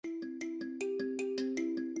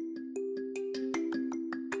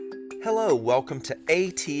Hello, welcome to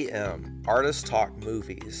ATM, Artist Talk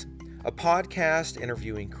Movies, a podcast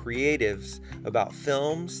interviewing creatives about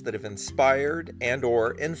films that have inspired and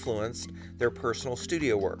or influenced their personal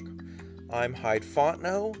studio work. I'm Hyde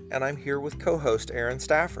Fontenot, and I'm here with co-host Aaron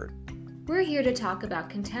Stafford. We're here to talk about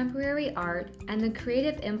contemporary art and the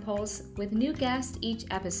creative impulse with new guests each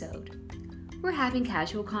episode. We're having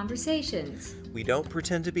casual conversations. We don't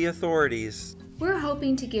pretend to be authorities. We're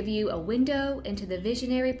hoping to give you a window into the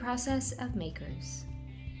visionary process of makers.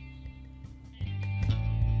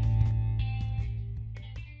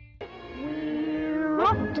 We're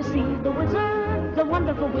off to see the wizard, the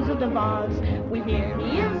wonderful Wizard of Oz. We hear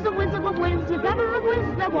he is the Wizard of Wiz, if ever a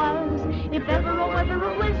wiz there was. If ever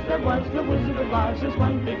a wiz there was, the Wizard of Oz is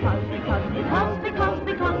one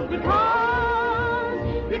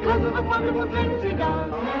because of the wonderful things he does.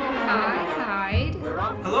 Hi, Hyde.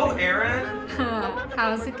 Hello, Aaron.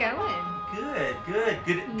 How's it going?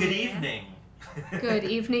 Good evening. Good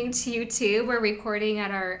evening to you too. We're recording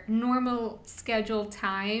at our normal scheduled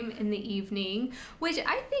time in the evening, which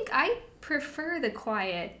I think I prefer the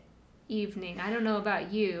quiet evening. I don't know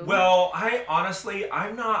about you. Well,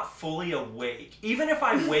 I'm not fully awake. Even if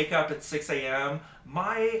I wake up at 6 a.m.,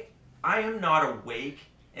 I am not awake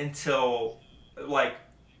until like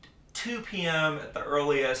 2 p.m. at the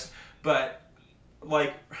earliest, but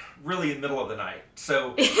like really in the middle of the night.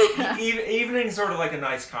 So evening's sort of like a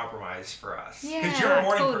nice compromise for us. Because you're a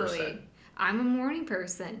morning person. I'm a morning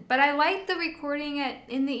person, but I like the recording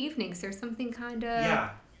in the evenings. There's something kind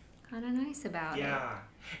of nice about it. Yeah.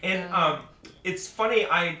 And it's funny,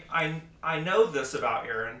 I know this about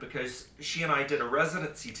Erin because she and I did a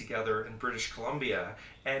residency together in British Columbia,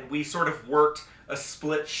 and we sort of worked a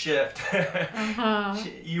split shift.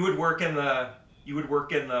 You would work in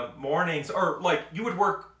the mornings, or like you would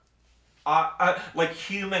work like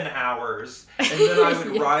human hours, and then I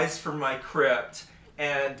would rise from my crypt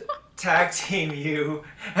and tag team you,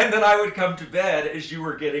 and then I would come to bed as you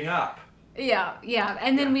were getting up. Yeah.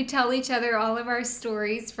 And then we tell each other all of our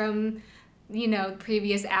stories from,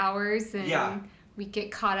 previous hours, and we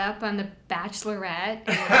get caught up on The Bachelorette.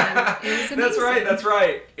 And it was amazing. That's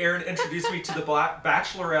right. Erin introduced me to the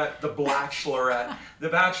Bachelorette,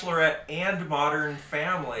 and Modern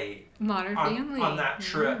Family. On that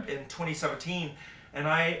trip in 2017, and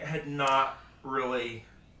I had not really.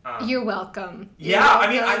 You're welcome.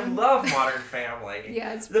 I love Modern Family.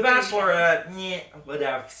 It's The Bachelorette,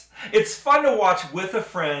 whatever. It's fun to watch with a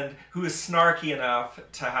friend who is snarky enough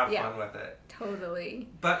to have fun with it. Totally.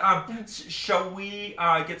 But shall we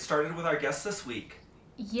get started with our guests this week?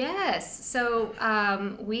 Yes. So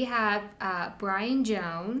we have Brian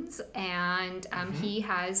Jones, and he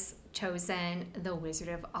has chosen The Wizard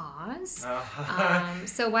of Oz.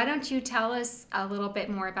 So why don't you tell us a little bit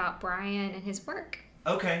more about Brian and his work?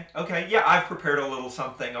 Okay. Yeah, I've prepared a little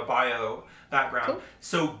something, a bio background. Cool.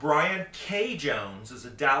 So Brian K. Jones is a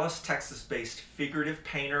Dallas, Texas-based figurative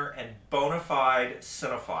painter and bona fide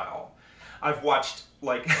cinephile. I've watched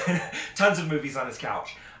like tons of movies on his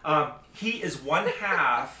couch. He is one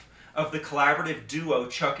half of the collaborative duo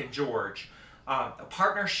Chuck and George, a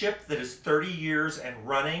partnership that is 30 years and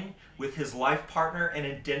running with his life partner and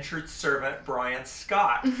indentured servant, Brian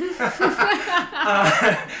Scott.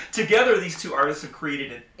 Together, these two artists have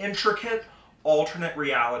created an intricate alternate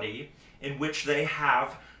reality in which they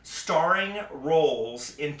have starring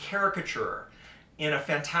roles in caricature in a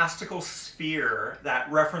fantastical sphere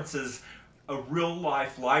that references a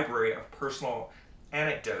real-life library of personal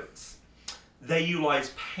anecdotes. They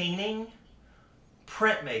utilize painting,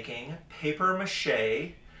 printmaking,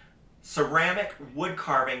 papier-mâché, ceramic, wood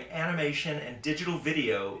carving, animation, and digital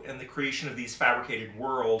video in the creation of these fabricated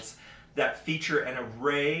worlds that feature an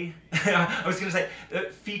array,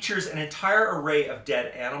 features an entire array of dead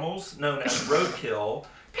animals known as roadkill,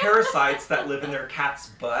 parasites that live in their cats'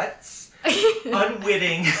 butts,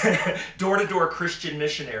 unwitting door-to-door Christian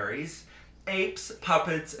missionaries, apes,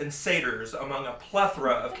 puppets, and satyrs, among a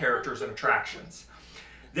plethora of characters and attractions.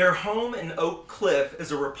 Their home in Oak Cliff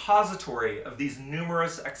is a repository of these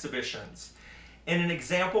numerous exhibitions. In an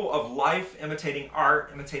example of life imitating art,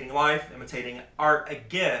 imitating life, imitating art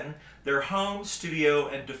again, their home, studio,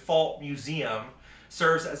 and default museum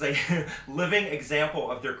serves as a living example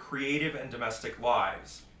of their creative and domestic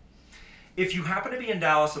lives. If you happen to be in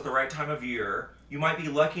Dallas at the right time of year, you might be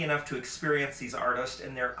lucky enough to experience these artists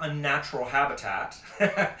in their unnatural habitat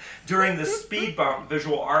during the Speed Bump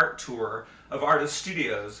Visual Art Tour of artist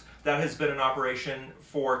studios that has been in operation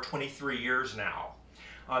for 23 years now.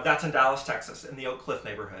 That's in Dallas, Texas, in the Oak Cliff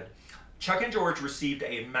neighborhood. Chuck and George received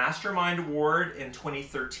a Mastermind Award in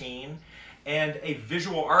 2013 and a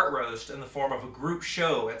visual art roast in the form of a group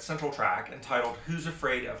show at Central Track entitled Who's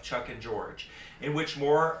Afraid of Chuck and George, in which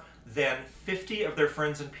more than 50 of their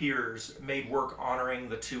friends and peers made work honoring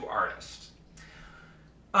the two artists.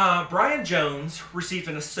 Brian Jones received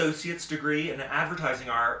an associate's degree in advertising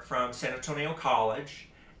art from San Antonio College,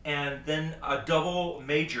 and then a double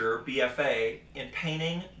major BFA in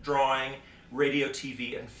painting, drawing, radio,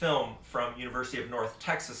 TV, and film from University of North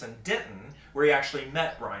Texas in Denton, where he actually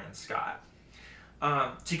met Brian Scott.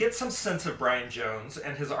 To get some sense of Brian Jones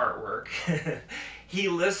and his artwork, he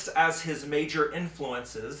lists as his major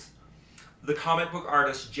influences the comic book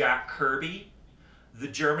artist Jack Kirby, the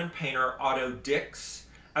German painter Otto Dix,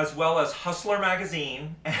 as well as Hustler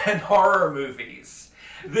magazine and horror movies.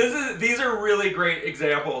 These are really great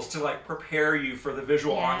examples to like prepare you for the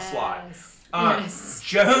visual onslaught. Yes.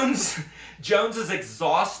 Jones's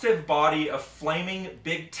exhaustive body of flaming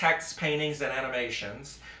big text paintings and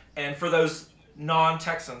animations, and for those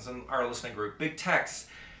non-Texans in our listening group, Big Tex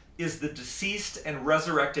is the deceased and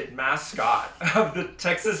resurrected mascot of the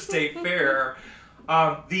Texas State Fair.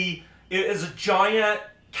 It is a giant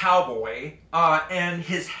cowboy, and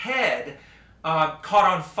his head caught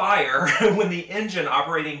on fire when the engine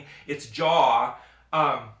operating its jaw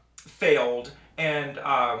failed, and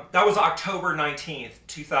that was October 19th,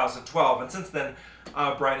 2012, and since then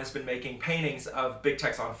Brian has been making paintings of Big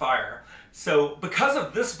Tex on fire. So because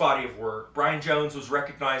of this body of work, Brian Jones was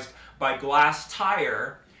recognized by Glass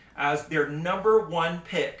Tire as their #1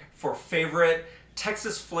 pick for favorite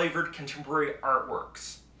Texas-flavored contemporary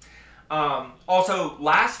artworks. Also,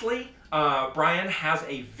 lastly, Brian has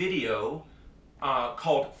a video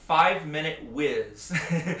called 5 Minute Whiz,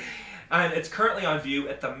 and it's currently on view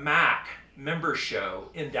at the MAC Member Show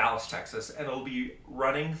in Dallas, Texas, and it'll be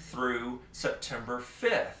running through September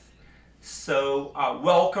 5th. So,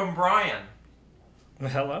 welcome, Brian.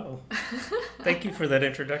 Hello. Thank you for that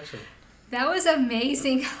introduction. That was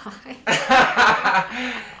amazing.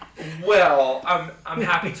 Well, I'm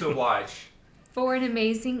happy to oblige. For an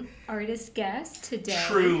amazing artist guest today.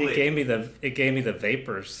 Truly. It gave me the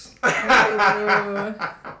vapors.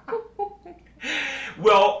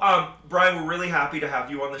 Well, Brian, we're really happy to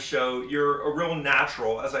have you on the show. You're a real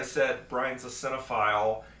natural. As I said, Brian's a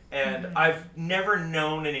cinephile, and I've never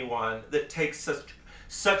known anyone that takes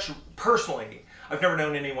such personally, I've never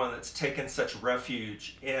known anyone that's taken such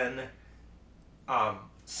refuge in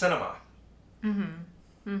cinema.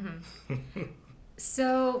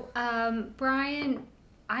 So, Brian,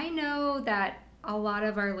 I know that a lot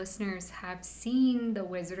of our listeners have seen The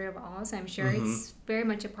Wizard of Oz. I'm sure it's very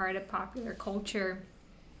much a part of popular culture.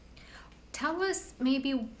 Tell us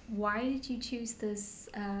maybe, why did you choose this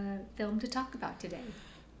film to talk about today?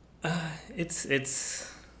 I've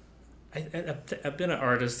been an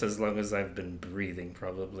artist as long as I've been breathing,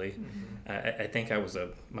 probably. I think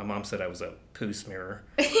my mom said I was a poo smearer.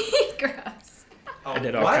 Gross. I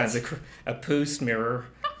did all kinds of a poo smearer.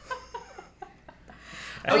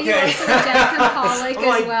 Oh, you also Jackson Pollock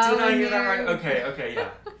as well. Did I hear that right? Okay,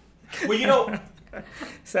 yeah. Well,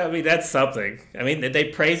 So, I mean, that's something. I mean, they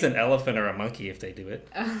praise an elephant or a monkey if they do it.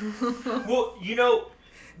 Well,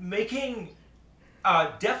 making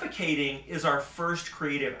defecating is our first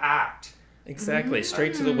creative act. Exactly,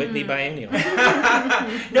 straight to the Whitney Biennial.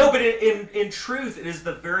 No, but in truth, it is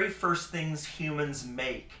the very first things humans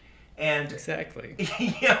make. And exactly.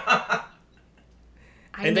 Yeah.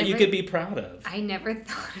 And that you could be proud of. I never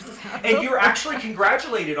thought of that. And you're actually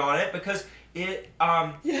congratulated on it because it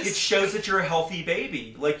shows that you're a healthy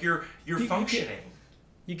baby. Like you're functioning.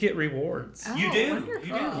 You get rewards. Oh, You do.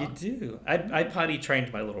 wonderful. You do. I potty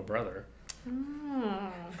trained my little brother.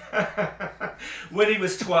 When he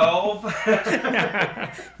was 12.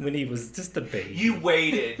 When he was just a baby. You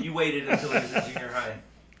waited until he was in junior high.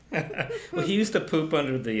 Well, he used to poop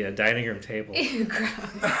under the dining room table. Ew, gross.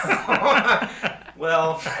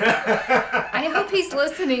 Well, I hope he's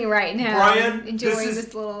listening right now. Brian, enjoying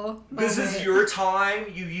this little This is moment. your time.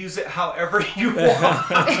 You use it however you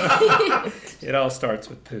want. It all starts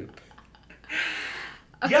with poop.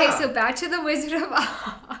 Okay, Yeah. so back to The Wizard of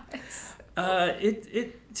Oz.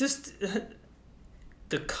 It just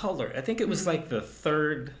the color. I think it was like the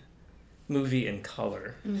third movie in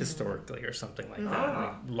color historically, or something like that.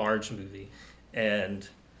 Like large movie, and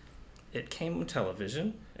it came on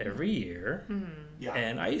television every year. Yeah.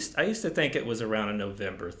 And I used to think it was around a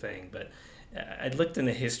November thing, but I looked in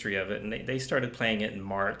the history of it, and they started playing it in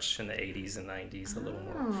March in the 80s and 90s a little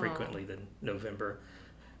more frequently than November.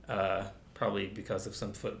 Probably because of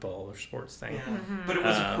some football or sports thing. Yeah. But it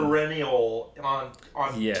was a perennial on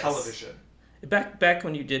Yes. television. Back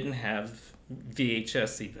when you didn't have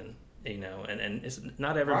VHS even. and it's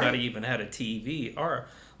not everybody even had a TV, or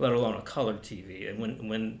let alone a color TV. And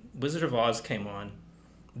when Wizard of Oz came on,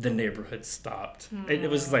 the neighborhood stopped. It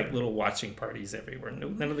was like little watching parties everywhere.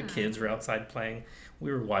 None of the kids were outside playing.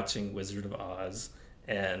 We were watching Wizard of Oz,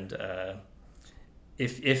 and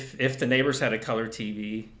if the neighbors had a color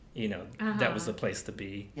TV, that was the place to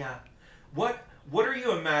be. Yeah. What are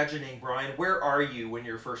you imagining, Brian? Where are you when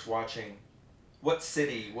you're first watching? What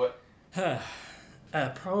city? What?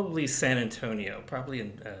 Probably San Antonio. Probably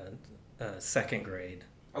in second grade.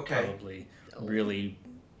 Okay. Probably really.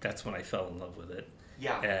 That's when I fell in love with it.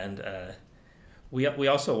 Yeah. And we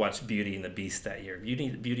also watched Beauty and the Beast that year.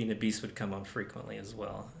 Beauty and the Beast would come on frequently as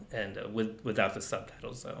well, and without the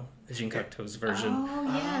subtitles though. Jean Cocteau's version. Oh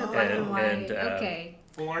yeah, the black and white. Okay.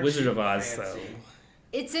 Well, Wizard of Oz fancy? though.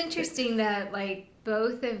 It's interesting that like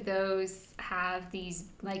both of those have these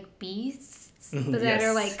like beasts that Yes.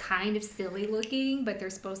 are like kind of silly looking, but they're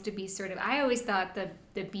supposed to be sort of. I always thought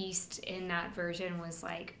the beast in that version was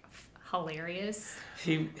like hilarious.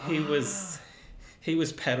 He was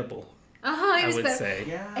pettable. I I would say.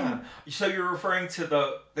 Yeah. So you're referring to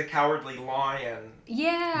the Cowardly Lion,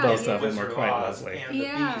 Yeah. Both yeah. of them Wizard are of quite Oz, lovely. and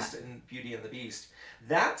Yeah. the Beast and Beauty and the Beast.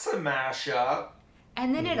 That's a mashup.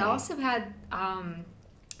 And then it also had,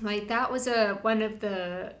 like that was one of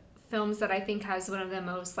the films that I think has one of the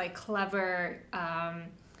most like clever,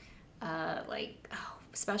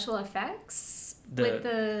 special effects with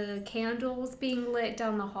the candles being lit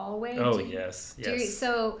down the hallway. Oh yes.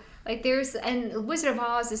 So like and Wizard of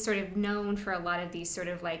Oz is sort of known for a lot of these sort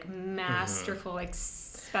of like masterful like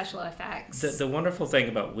special effects. The wonderful thing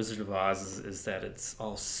about Wizard of Oz is that it's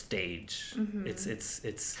all stage. It's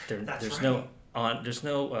there's no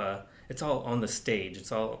it's all on the stage.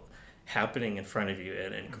 It's all happening in front of you,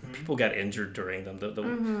 and people got injured during them. The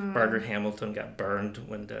Margaret Hamilton got burned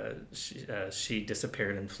when she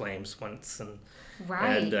disappeared in flames once, and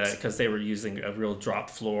because they were using a real drop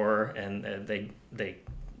floor, and they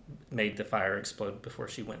made the fire explode before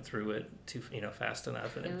she went through it too fast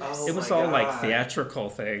enough, and it was all like theatrical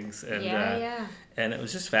things, and and it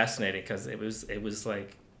was just fascinating because it was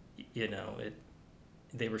like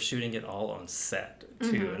they were shooting it all on set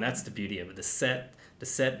too, and that's the beauty of it. The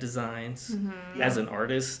set designs. As an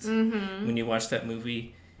artist, when you watch that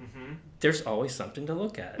movie, there's always something to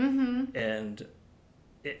look at, and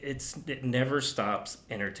it never stops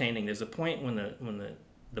entertaining. There's a point when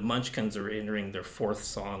the Munchkins are entering their fourth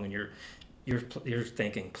song, and you're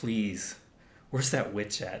thinking, please, where's that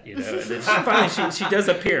witch at? And then finally she does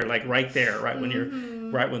appear, like right there, right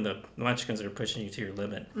when the Munchkins are pushing you to your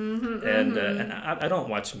limit. And I don't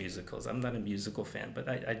watch musicals. I'm not a musical fan, but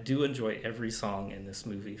I do enjoy every song in this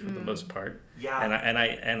movie for the most part. Yeah. And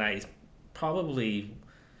I probably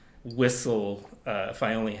whistle if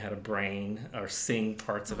I only had a brain, or sing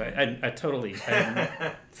parts of it.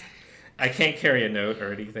 I can't carry a note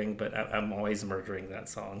or anything, but I'm always murdering that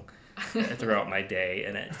song throughout my day,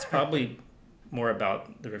 and it's probably more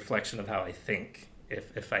about the reflection of how I think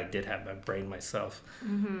if I did have my brain myself.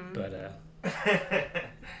 But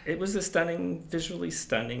it was a visually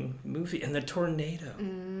stunning movie, and the tornado.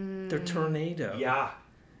 Yeah.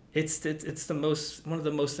 It's one of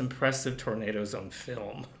the most impressive tornadoes on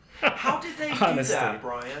film. How did they do that,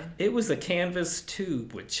 Brian? It was a canvas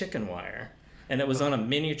tube with chicken wire. And it was on a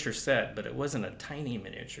miniature set, but it wasn't a tiny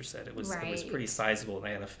miniature set. It was pretty sizable.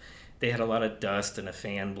 And they had a lot of dust and a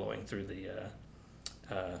fan blowing through the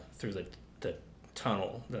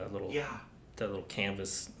tunnel, the little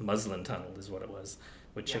canvas muslin tunnel is what it was,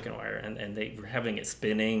 with chicken wire, and they were having it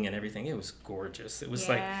spinning and everything. It was gorgeous. It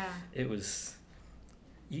was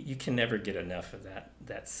you can never get enough of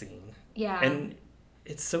that scene. Yeah. And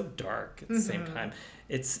it's so dark at the same time.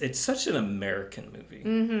 It's such an American movie.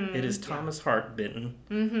 It is Thomas Hart Benton.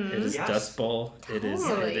 It is Dust Bowl.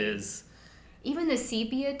 Totally. It is. Even the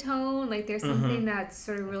sepia tone, like there's something that's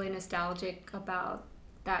sort of really nostalgic about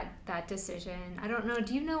that decision. I don't know.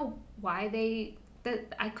 Do you know why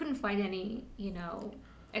I couldn't find any,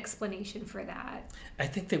 explanation for that. I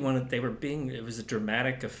think it was a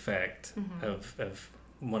dramatic effect of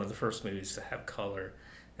one of the first movies to have color,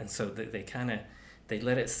 and so they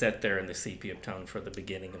let it sit there in the sepia tone for the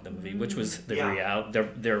beginning of the movie, which was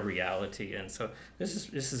their reality. And so this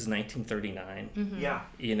is 1939. Yeah.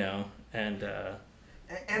 And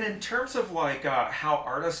in terms of like how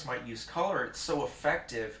artists might use color, it's so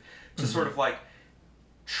effective to sort of like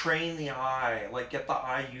train the eye, like get the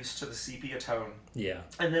eye used to the sepia tone. Yeah.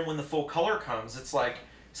 And then when the full color comes, it's like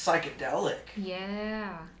psychedelic.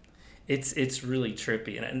 Yeah. It's really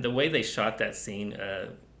trippy, and the way they shot that scene.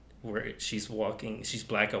 Where she's black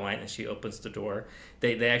and white, and she opens the door.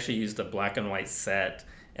 They actually used a black and white set,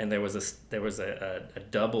 and there was a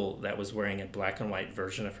double that was wearing a black and white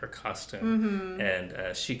version of her costume,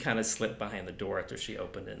 and she kind of slipped behind the door after she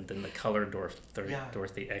opened it, and then the color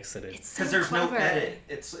Dorothy exited. So Because there's clever. no edit.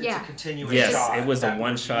 It's a continuous Yes, shot. it was a that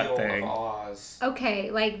one-shot reveal thing. Of Oz. Okay,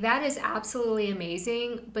 like that is absolutely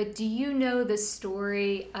amazing. But do you know the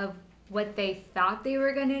story of what they thought they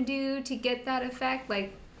were gonna do to get that effect?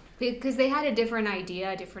 Like, because they had a different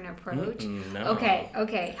idea, a different approach. No.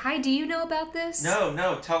 Okay. Hi, do you know about this?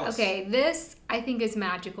 No, tell us. Okay, this I think is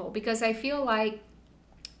magical because I feel like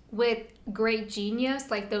with great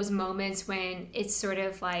genius, like those moments when it's sort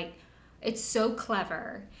of like it's so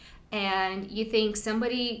clever and you think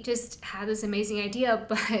somebody just had this amazing idea,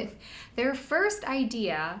 but their first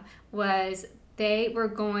idea was they were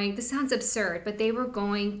going, this sounds absurd, but they were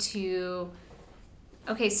going to,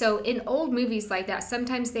 okay, so in old movies like that,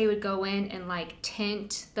 sometimes they would go in and like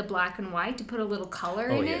tint the black and white to put a little color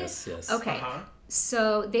in yes. it. Okay, Uh-huh.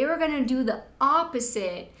 so they were going to do the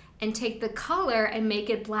opposite and take the color and make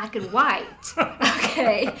it black and white.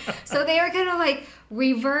 Okay, so they were going to like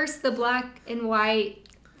reverse the black and white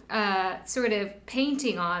sort of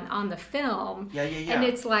painting on the film. Yeah. And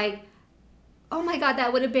it's like, oh my God,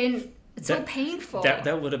 that would have been so That- painful.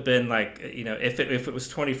 That would have been like, if it was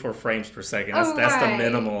 24 frames per second, Oh, that's the right.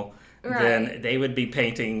 minimal. Right. Then they would be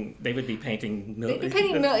painting. Depending,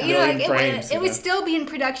 million like frames. it would still be in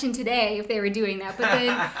production today if they were doing that. But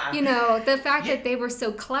then, the fact that they were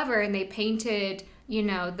so clever and they painted,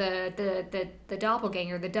 the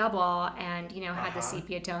doppelganger, the double, and had the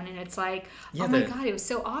sepia tone, and it's like, Yeah, oh my the- God, it was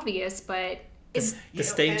so obvious, but it's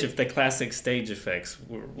the classic stage effects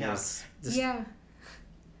Yeah. was just, yeah.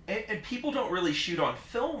 And people don't really shoot on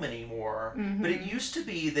film anymore, Mm-hmm. but it used to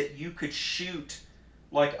be that you could shoot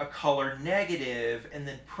like a color negative and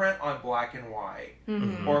then print on black and white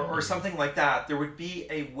Mm-hmm. or something like that. There would be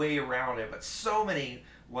a way around it, but so many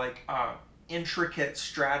like intricate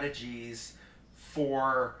strategies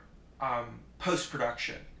for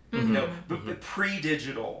post-production, but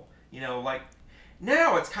pre-digital, like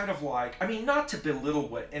now it's kind of like, I mean, not to belittle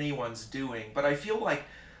what anyone's doing, but I feel like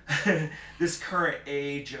this current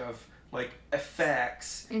age of like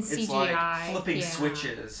effects, And it's like CGI, flipping yeah.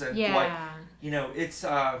 switches and Yeah. like it's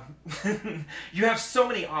you have so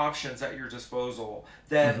many options at your disposal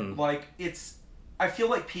that like I feel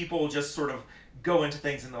like people just sort of go into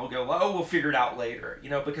things and they'll go, oh, we'll figure it out later,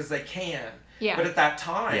 because they can. Yeah. But at that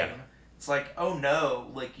time, Yeah. it's like, oh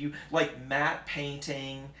no, like you like matte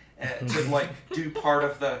painting to like do part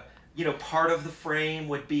of the part of the frame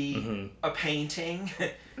would be a painting.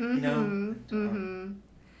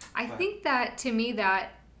 I think that to me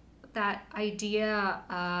that idea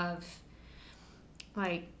of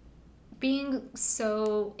like being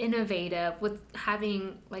so innovative with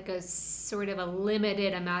having like a sort of a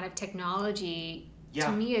limited amount of technology Yeah.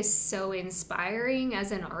 to me is so inspiring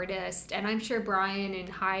as an artist, and I'm sure Brian and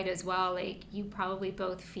Hyde as well, like you probably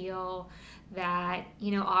both feel that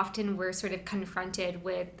often we're sort of confronted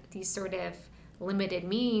with these sort of limited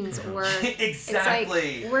means or Exactly.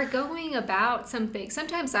 it's like we're going about something.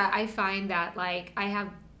 Sometimes I find that like I have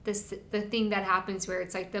the thing that happens where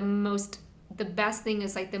it's like the best thing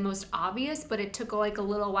is like the most obvious, but it took like a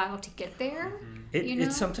little while to get there.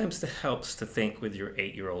 It sometimes helps to think with your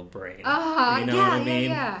 8-year-old brain. You know Yeah, what I mean?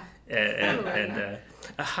 yeah. And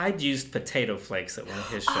Hyde used potato flakes at one of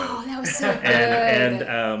his shows. Oh, that was so good.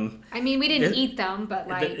 and I mean, we didn't eat them, but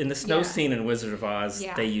like in the snow yeah. scene in Wizard of Oz,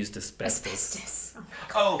 Yeah. they used asbestos. Asbestos.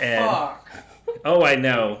 Oh And- fuck. Oh, I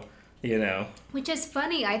know. Which is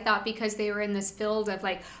funny, I thought, because they were in this field of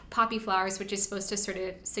like poppy flowers, which is supposed to sort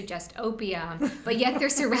of suggest opium, but yet they're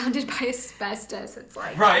surrounded by asbestos. It's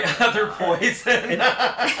like Right, other poison.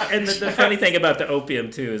 And the funny thing about the opium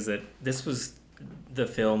too is that this was the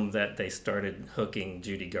film that they started hooking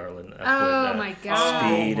Judy Garland up Oh with my God.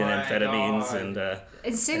 speed Oh my and amphetamines God.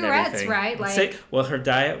 and cigarettes, everything. right? Like Well, her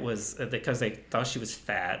diet was because they thought she was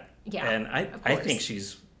fat. Yeah, And I of think course.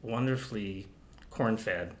 she's wonderfully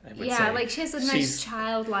corn-fed, I would yeah, say. like she has a nice She's-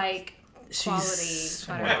 childlike quality. She's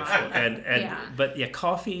I don't wonderful. know. And Yeah. But yeah,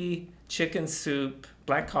 coffee, chicken soup,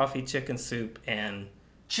 black coffee, chicken soup, and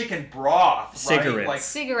Chicken broth, Cigarettes. right? Like,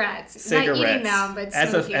 Cigarettes. cigarettes. Not eating them, but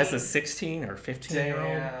as smoking. a 16 or 15-year-old.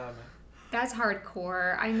 damn. That's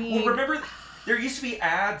hardcore. I mean, Well, remember, there used to be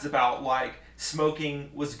ads about like smoking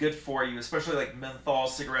was good for you, especially like menthol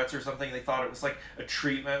cigarettes or something. They thought it was like a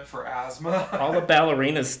treatment for asthma. All the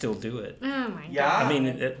ballerinas still do it. oh my Yeah. God. I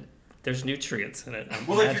mean, there's nutrients in it.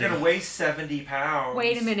 Well, if you're gonna weigh 70 pounds.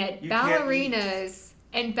 Wait a minute. you can't eat- Ballerinas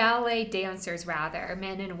and ballet dancers, rather,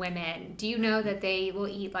 men and women, do you know that they will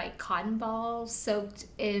eat like cotton balls soaked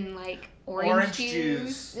in like orange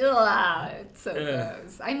juice. Ugh, it's so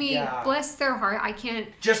gross. I mean, Yeah. bless their heart. I can't.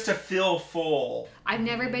 Just to feel full. I've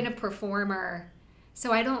never been a performer,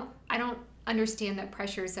 so I don't understand the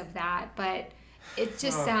pressures of that. But it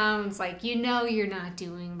just sounds like you're not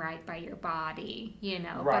doing right by your body,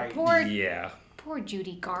 Right. But Yeah. poor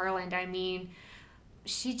Judy Garland. I mean,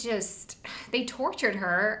 they tortured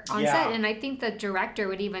her on Yeah. set, and I think the director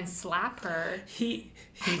would even slap her. He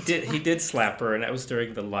did slap her, and that was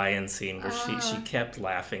during the lion scene where she kept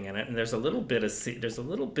laughing in it. And there's a little bit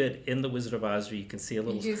in the Wizard of Oz where you can see a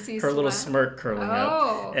little You see her little slap? smirk curling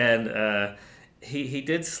Oh. up, and he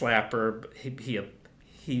did slap her. But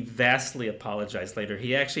he vastly apologized later.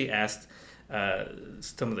 He actually asked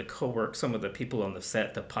some of the people on the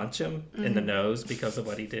set to punch him in the nose because of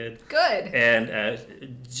what he did. Good. And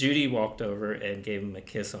Judy walked over and gave him a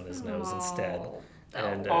kiss on his nose instead. Oh.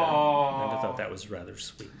 And Aw. I thought that was rather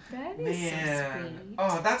sweet. That is so Man, sweet.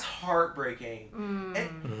 oh, that's heartbreaking.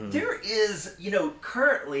 And there is,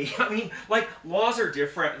 currently, I mean, like, laws are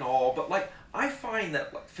different and all, but, like, I find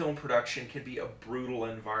that like, film production can be a brutal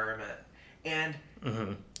environment. And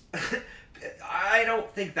I don't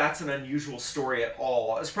think that's an unusual story at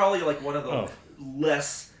all. It's probably, like, one of the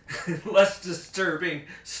less disturbing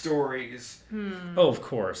stories. Oh, of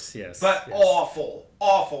course, yes. But yes.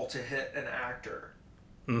 awful to hit an actor.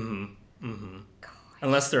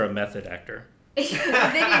 Unless they're a method actor.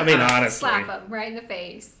 I mean, honestly. Slap them right in the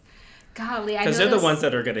face. Golly, I know Because they're the those- ones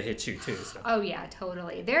that are going to hit you, too. So. Oh, yeah,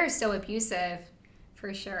 totally. They're so abusive,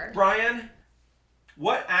 for sure. Brian,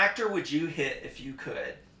 what actor would you hit if you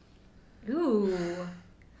could? Ooh.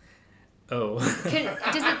 Oh. Do they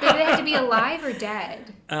have to be alive or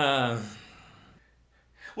dead?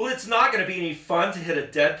 Well, it's not going to be any fun to hit a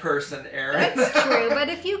dead person, Aaron. That's true, but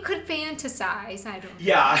if you could fantasize, I don't know.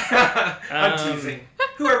 Yeah, I'm teasing.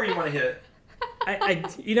 Whoever you want to hit. I'm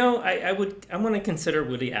going to consider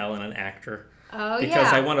Woody Allen an actor. Oh, because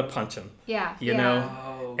yeah. I want to punch him. Yeah. You yeah. know?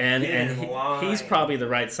 Oh, And get in line. he's probably the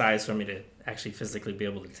right size for me to actually physically be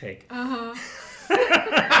able to take. Uh-huh.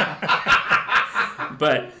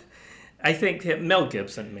 But I think Mel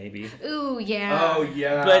Gibson, maybe. Ooh, yeah. Oh,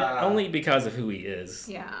 yeah. But only because of who he is.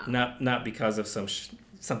 Yeah. Not because of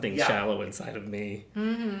something Yeah. shallow inside of me.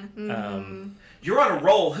 You're on a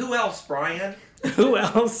roll. Who else, Brian? Who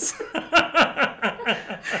else? Tell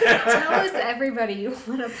us everybody you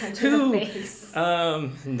want to punch in the face.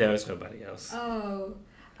 There's nobody else. Oh.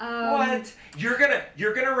 What? You're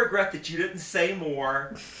gonna regret that you didn't say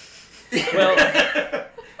more. Well,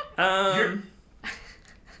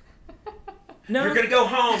 no. You're gonna go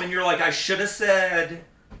home and you're like, I should have said.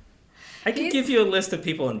 I could give you a list of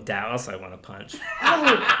people in Dallas I want to punch. Oh,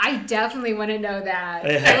 I definitely want to know that.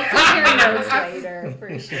 We'll compare notes later,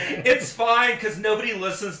 for sure. It's fine because nobody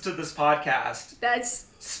listens to this podcast. That's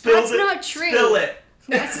Spill it. not true. Spill it.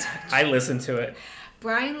 That's I listen to it.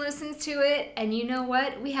 Brian listens to it, and you know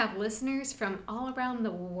what? We have listeners from all around the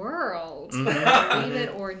world, believe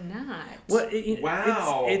it or not. Well,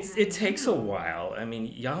 Wow. It takes a while. I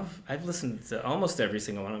mean, I've listened to almost every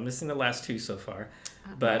single one. I'm missing the last two so far,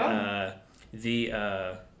 but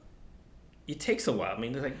it takes a while. I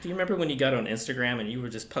mean, like, do you remember when you got on Instagram and you were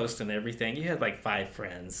just posting everything? You had like 5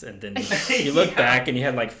 friends, and then you look back and you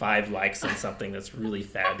had like 5 likes on something that's really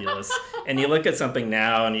fabulous. And you look at something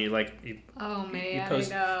now and you Oh man, you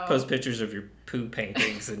post I know. post pictures of your poo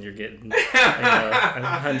paintings and you're getting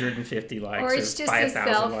 150 likes Or it's just a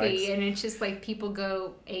 5,000 selfie, likes. and it's just like people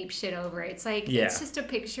go ape shit over it. It's like Yeah. it's just a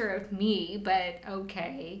picture of me, but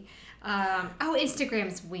okay.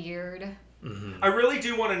 Instagram's weird. I really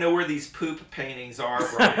do want to know where these poop paintings are,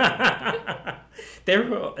 Brian. They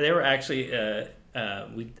were actually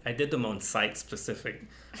I did them on site specific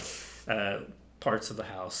parts of the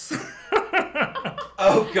house.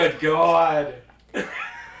 Oh, good God.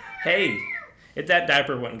 Hey, if that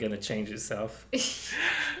diaper wasn't gonna change itself.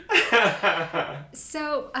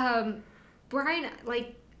 So, Brian,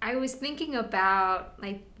 like, I was thinking about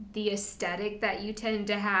like the aesthetic that you tend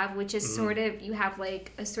to have, which is sort of, you have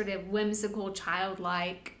like a sort of whimsical,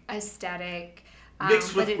 childlike aesthetic.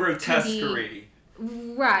 Mixed but with it can be- grotesquerie.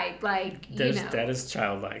 Right, like, That is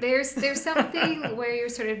childlike. There's something where you're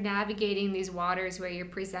sort of navigating these waters where you're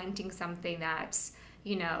presenting something that's,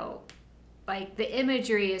 like the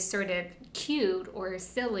imagery is sort of cute or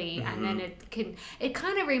silly, and then it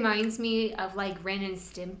kind of reminds me of like Ren and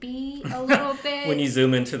Stimpy a little bit. When you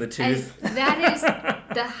zoom into the And tooth. that is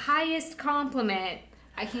the highest compliment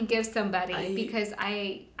I can give somebody, because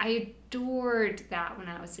I adored that when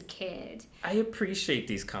I was a kid. I appreciate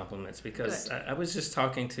these compliments because Good. I was just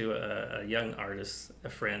talking to a young artist, a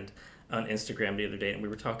friend, on Instagram the other day, and we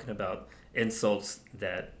were talking about insults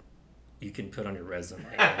that you can put on your resume.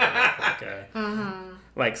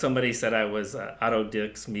 Like somebody said I was Otto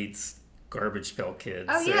Dix meets Garbage Pail Kids.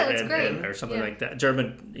 Oh yeah, that's great. Or something like that.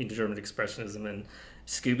 German expressionism, and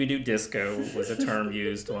Scooby-Doo disco was a term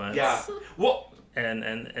used once. Yeah. Well, and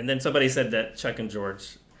then somebody said that Chuck and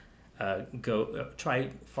George try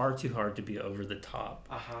far too hard to be over the top.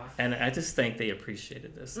 And I just think they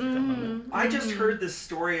appreciated this at that moment. I just heard this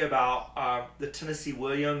story about the Tennessee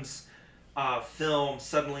Williams film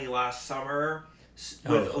Suddenly Last Summer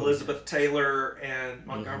with Elizabeth Taylor and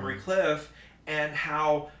Montgomery Clift, and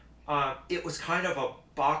how it was kind of a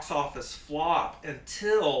box office flop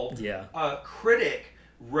until a critic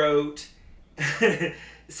wrote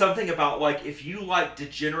something about, like, if you like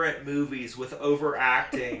degenerate movies with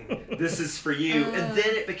overacting, this is for you. And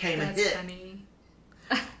then it became a hit. Funny.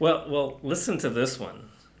 Well, listen to this one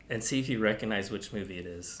and see if you recognize which movie it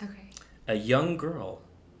is. Okay. A young girl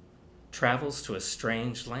travels to a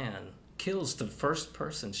strange land, kills the first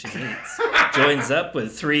person she meets, joins up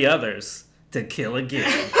with 3 others to kill again.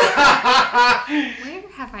 Where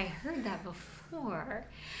have I heard that before?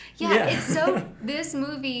 Yeah. It's so, this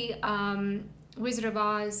movie, Wizard of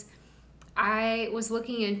Oz, I was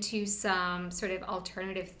looking into some sort of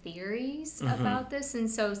alternative theories about this, and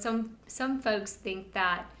so some folks think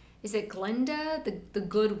that, is it Glinda, the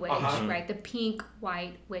good witch, right? The pink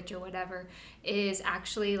white witch or whatever, is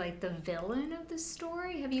actually like the villain of the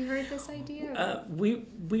story. Have you heard this idea? We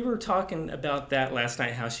were talking about that last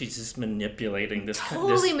night, how she's just manipulating this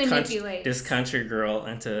this country girl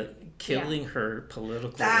into killing her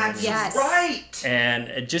political That's enemies. right.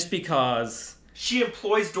 And just because she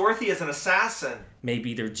employs Dorothy as an assassin.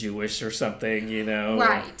 Maybe they're Jewish or something, you know.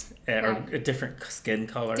 Right. Or a different skin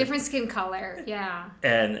color. Different skin color, yeah.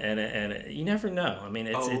 And you never know. I mean,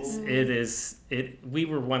 we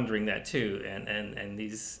were wondering that too. And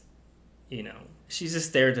these, you know, she's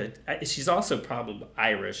just there to. She's also probably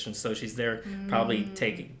Irish, and so she's there probably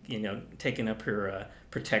taking up her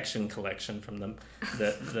protection collection from the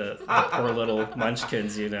poor little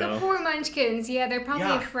munchkins, you know. The poor munchkins, yeah, they're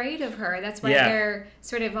probably afraid of her. That's why they're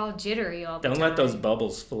sort of all jittery all the time. Don't let those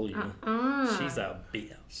bubbles fool you. She's a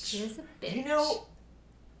bitch. She's a bitch. You know,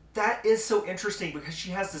 that is so interesting because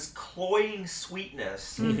she has this cloying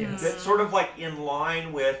sweetness that's sort of like in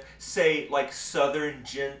line with, say, like Southern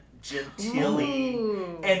gentility.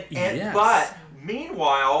 But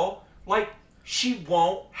meanwhile, like, she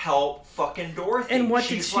won't help fucking Dorothy. And what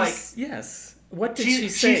she's did she like? Yes. What did she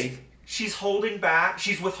say? She's holding back.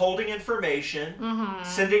 She's withholding information,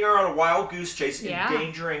 sending her on a wild goose chase,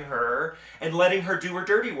 endangering her, and letting her do her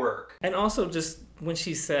dirty work. And also, just when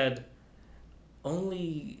she said,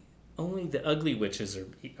 "Only the ugly witches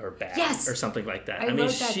are bad," or something like that. I mean,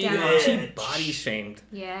 she body shamed.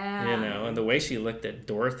 Yeah. You know, and the way she looked at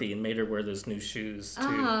Dorothy and made her wear those new shoes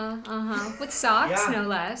too. With socks, no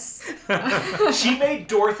less. She made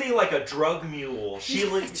Dorothy like a drug mule. She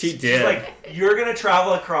did. She's like, you're gonna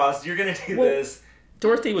travel across. You're gonna do this.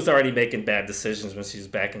 Dorothy was already making bad decisions when she was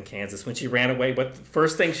back in Kansas. When she ran away, the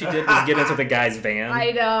first thing she did was get into the guy's van. I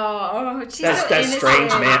know. She's that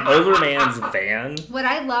strange older man's van. What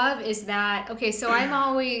I love is that, okay, so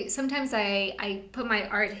sometimes I put my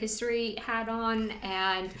art history hat on,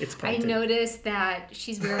 and I notice that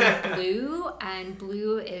she's wearing blue, and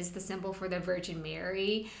blue is the symbol for the Virgin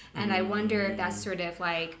Mary, and I wonder if that's sort of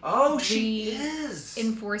like she is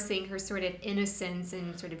enforcing her sort of innocence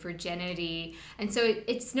and sort of virginity, and so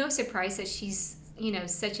it's no surprise that she's, you know,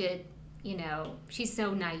 she's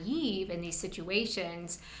so naive in these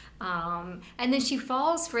situations. And then she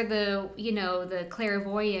falls for the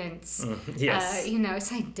clairvoyance. Yes. It's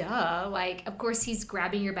like, duh. Like, of course he's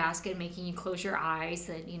grabbing your basket, making you close your eyes,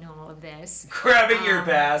 and, all of this. Grabbing your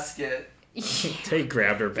basket. He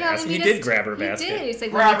grabbed her basket. He did grab her basket. He did. It's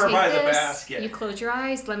like, grab her by the basket. You close your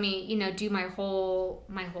eyes. Let me, do my whole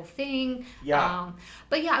thing. Yeah.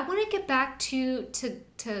 But yeah, I want to get back to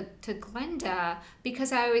Glinda,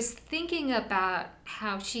 because I was thinking about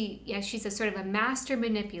how she's a sort of a master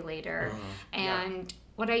manipulator, and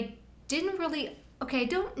what I didn't really, I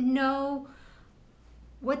don't know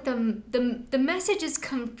what the message is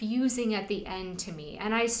confusing at the end to me,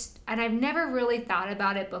 and I've never really thought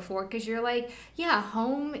about it before, because you're like,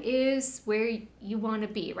 home is where you want to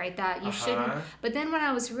be, right? That you shouldn't. But then when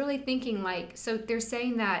I was really thinking, like, so they're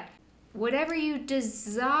saying that whatever you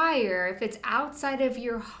desire, if it's outside of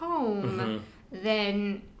your home,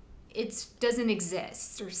 then it doesn't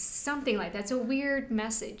exist, or something like that. It's a weird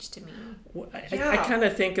message to me. Well, I kind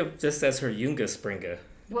of think of this as her Junga Springa.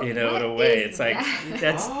 What- in a what way. is It's like, that?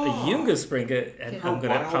 that's Oh. a Jungerspringe, and Yeah. I'm going to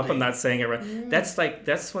Wilding. hope I'm not saying it right.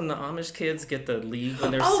 That's when the Amish kids get to leave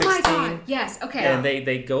when they're Oh 16. my God! Yes. Okay. And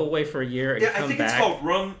they go away for a year and Yeah, I come think back. it's called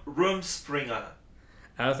Rumspringa.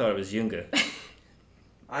 I thought it was Junge.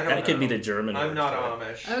 I don't know. That could be the German I'm word not for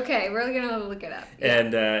it. Amish. Okay, we're gonna look it up. Yeah.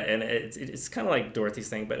 And it's kind of like Dorothy's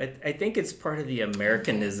thing, but I think it's part of the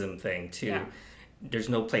Americanism thing too. Yeah. There's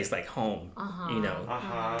no place like home, Uh-huh. you know.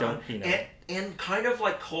 Uh-huh. Don't you know? And kind of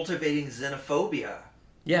like cultivating xenophobia.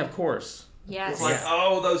 Yeah, of course. Yes. It's like, Yeah.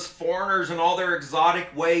 oh, those foreigners and all their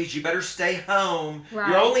exotic ways, you better stay home. Right.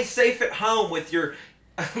 You're only safe at home with your,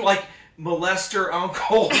 like, molester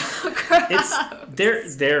uncle. It's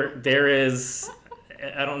there is.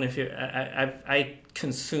 I don't know if you. I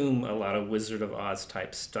consume a lot of Wizard of Oz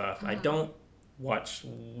type stuff. I don't watch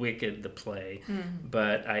Wicked the play,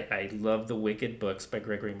 but I love the Wicked books by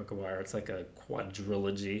Gregory Maguire. It's like a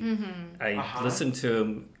quadrilogy. I listen to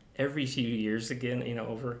them every few years again. You know,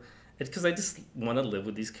 over. It's because I just want to live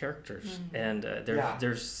with these characters, and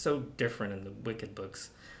they're so different in the Wicked books.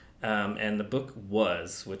 And the book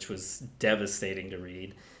which was devastating to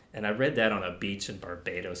read. And I read that on a beach in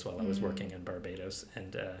Barbados while I was working in Barbados.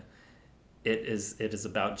 And it is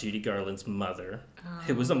about Judy Garland's mother,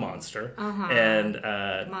 who was a monster, and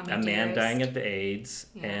a man Dearest. dying of AIDS,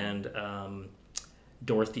 and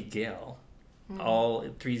Dorothy Gale. All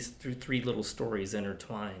three little stories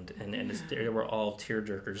intertwined, and they were all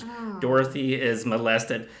tearjerkers. Dorothy is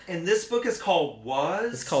molested. And this book is called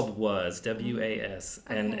Was? It's called Was, W-A-S,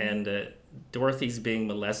 and Dorothy's being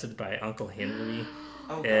molested by Uncle Henry,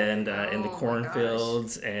 Oh, and in the Oh, my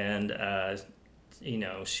cornfields, and you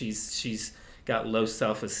know she's got low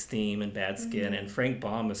self-esteem and bad skin, and Frank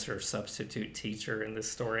Baum is her substitute teacher in this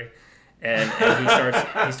story. And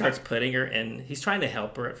he starts putting her in. He's trying to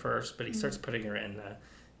help her at first, but he starts putting her in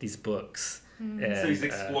these books. And, So he's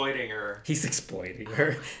exploiting her. He's exploiting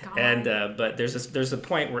her, and but there's a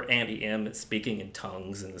point where Auntie M is speaking in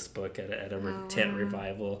tongues in this book at a tent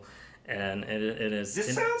revival, and it is.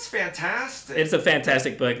 This sounds fantastic. It's a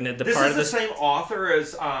fantastic book. And This is the same author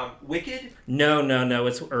as Wicked? No,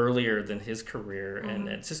 it's earlier than his career, and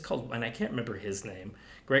it's just called. And I can't remember his name.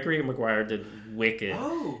 Gregory Maguire did Wicked.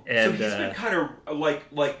 Oh, and, so he's been kind of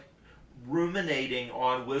like ruminating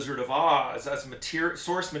on Wizard of Oz as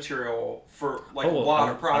source material for like a lot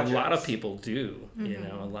of projects. A lot of people do. You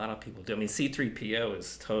know, a lot of people do. I mean, C-3PO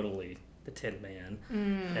is totally the Tin Man.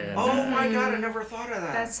 And, Oh my God, I never thought of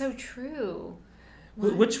that. That's so true.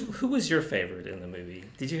 who was your favorite in the movie?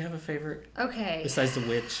 Did you have a favorite Okay. besides the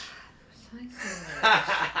witch?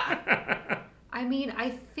 I mean,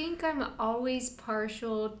 I think I'm always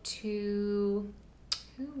partial to.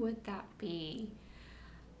 Who would that be?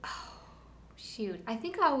 Oh, shoot. I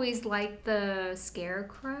think I always like the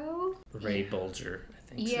Scarecrow. Ray Bolger,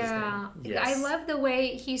 I think. Yeah. His name. Yes. I love the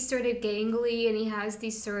way he's sort of gangly and he has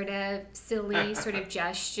these sort of silly sort of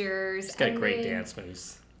gestures. He's got and great then- dance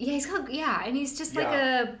moves. Yeah, and he's just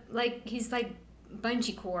he's like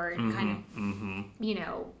bungee cord kind of, you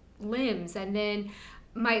know, limbs. And then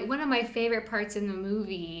one of my favorite parts in the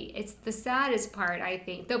movie, it's the saddest part, I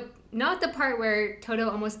think. Not the part where Toto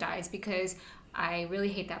almost dies, because I really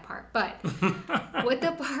hate that part. But with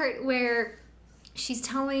the part where she's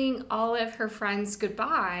telling all of her friends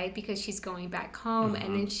goodbye because she's going back home,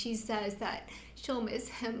 and then she says that she'll miss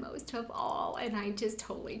him most of all, and I just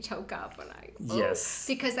totally choke up when Yes.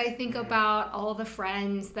 because I think about all the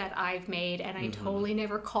friends that I've made, and I totally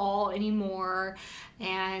never call anymore,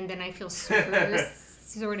 and then I feel super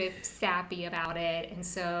sort of sappy about it, and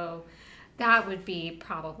so that would be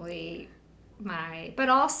probably but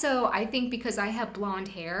also I think because I have blonde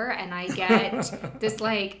hair and I get this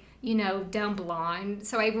like, you know, dumb blonde,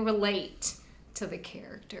 so I relate to the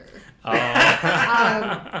character.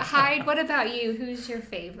 Hyde, what about you? Who's your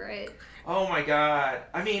favorite? Oh my God.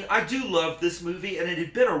 I mean, I do love this movie, and it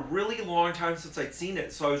had been a really long time since I'd seen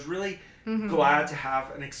it, so I was really glad to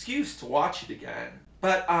have an excuse to watch it again.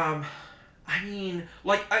 But, I mean,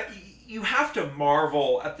 like, you have to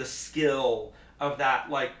marvel at the skill of that,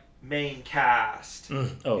 like, main cast.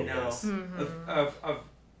 Oh, you know, yes. of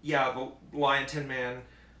the Lion Tin Man,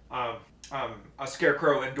 a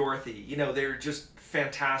Scarecrow, and Dorothy. You know, they're just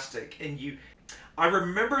fantastic. And I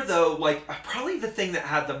remember though, like probably the thing that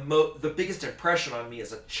had the biggest impression on me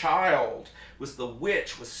as a child was the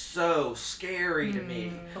witch was so scary to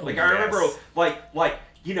me. Like I remember, like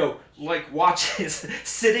you know, like watching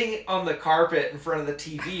sitting on the carpet in front of the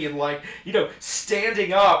TV and like, you know,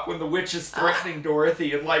 standing up when the witch is threatening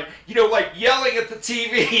Dorothy and like, you know, like yelling at the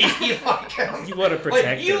TV. Like, You want to protect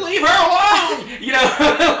like, you her. leave her alone! You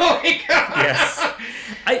know? Like, Yes.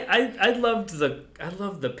 I loved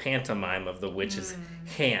the pantomime of the witch's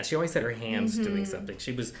hands. She always had her hands doing something.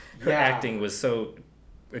 Her acting was so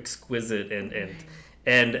exquisite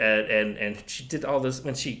and she did all this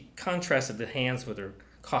when she contrasted the hands with her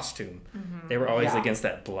costume. They were always against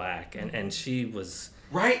that black, and she was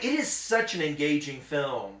right. It is such an engaging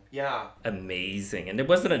film. Yeah, amazing, and there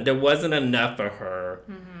wasn't enough of her,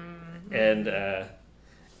 and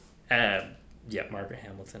Margaret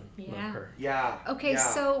Hamilton, love her. Yeah. Okay,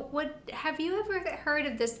 so have you ever heard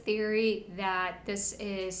of this theory that this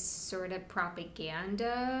is sort of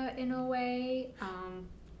propaganda in a way?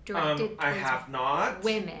 Directed I have not.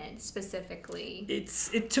 Women specifically.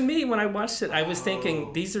 To me, when I watched it, I was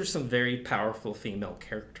thinking these are some very powerful female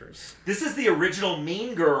characters. This is the original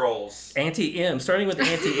Mean Girls. Auntie M, starting with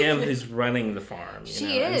Auntie M, who's running the farm.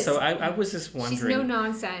 She is. And so I was just wondering. She's no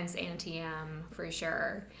nonsense, Auntie M, for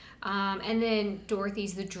sure. And then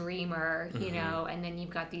Dorothy's the dreamer, you know, and then you've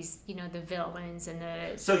got these, the villains and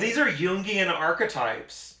the. So these are Jungian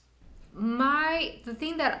archetypes. The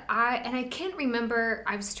thing that I can't remember,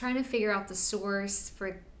 I was trying to figure out the source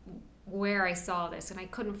for where I saw this and I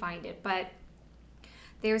couldn't find it, but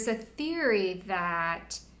there's a theory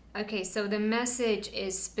that, okay, so the message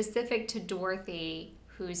is specific to Dorothy,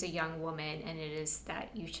 who's a young woman, and it is that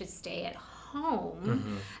you should stay at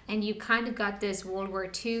home, and you kind of got this World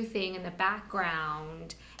War II thing in the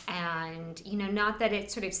background, and, not that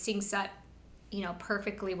it sort of syncs up,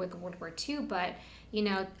 perfectly with World War II, but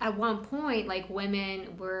at one point, like,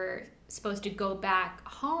 women were supposed to go back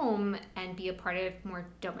home and be a part of more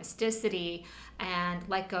domesticity and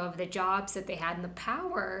let go of the jobs that they had and the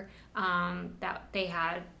power that they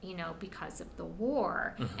had, because of the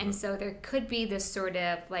war. And so there could be this sort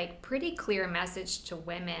of, like, pretty clear message to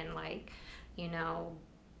women, like,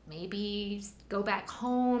 maybe go back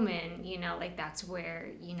home and, like, that's where,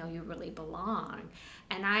 you really belong.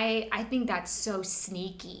 And I think that's so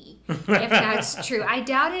sneaky, if that's true. I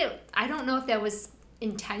doubt it. I don't know if that was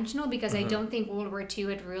intentional, because I don't think World War II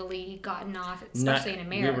had really gotten off, especially in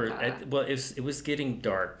America. It was getting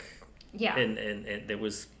dark. Yeah. And there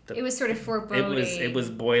was... it was sort of foreboding. It was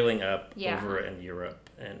boiling up over in Europe.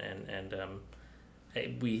 And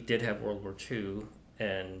we did have World War II,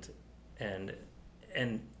 and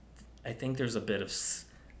I think there's a bit of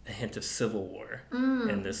a hint of Civil War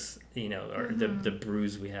in this, or the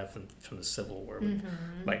bruise we have from the Civil War.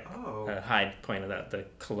 Like Hyde pointed out the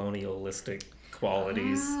colonialistic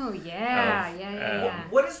qualities. Oh, yeah.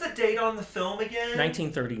 What is the date on the film again?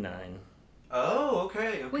 1939. Oh,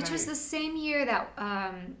 okay. Which was the same year that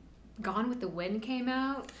Gone with the Wind came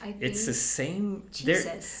out, I think. It's the same.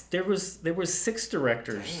 Jesus. There was 6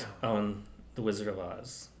 directors on The Wizard of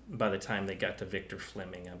Oz by the time they got to Victor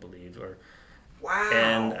Fleming, I believe. Wow.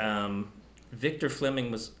 And Victor Fleming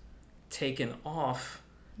was taken off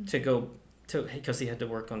because he had to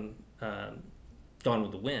work on Gone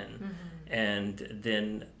with the Wind, and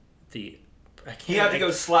then he had to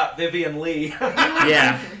go slap Vivien Leigh.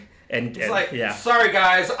 Yeah, and he's like, sorry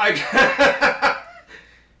guys,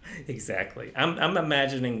 Exactly. I'm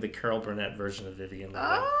imagining the Carol Burnett version of Vivien Leigh.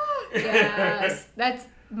 Oh, yes, that's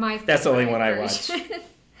my favorite. That's the only one I watch.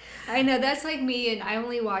 I know, that's like me, and I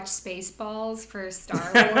only watch Spaceballs for Star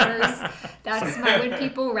Wars. That's when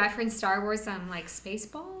people reference Star Wars, I'm like,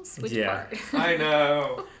 Spaceballs? Which part? I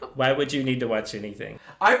know. Why would you need to watch anything?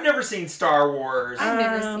 I've never seen Star Wars. I've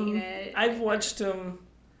never seen it. I've watched them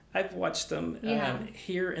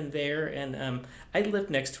here and there, and I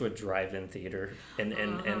lived next to a drive-in theater,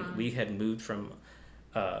 and we had moved from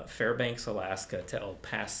Fairbanks, Alaska to El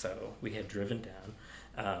Paso. We had driven down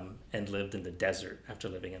and lived in the desert after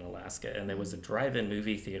living in Alaska, and there was a drive-in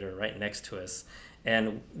movie theater right next to us,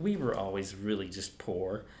 and we were always really just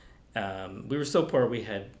poor. We were so poor we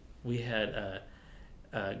had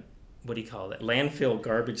what do you call it?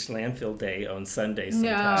 Garbage landfill day on Sundays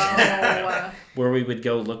sometimes. Where we would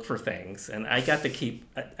go look for things, and I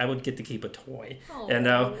would get to keep a toy.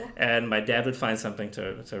 And my dad would find something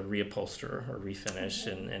to reupholster or refinish,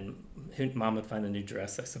 and Mom would find a new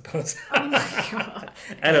dress, I suppose. Oh my God.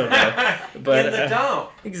 I don't know. But, in the dump.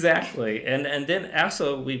 Exactly. And then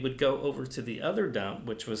also we would go over to the other dump,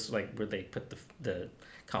 which was like where they put the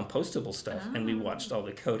compostable stuff, and we watched all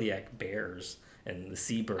the Kodiak bears and the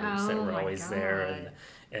seabirds that were always there,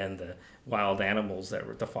 and the wild animals that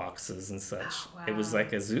were the foxes and such. Oh, wow. It was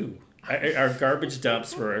like a zoo. Our garbage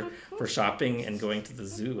dumps were for shopping and going to the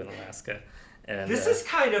zoo in Alaska. And, this is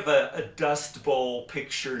kind of a Dust Bowl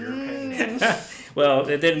picture you're painting. Well,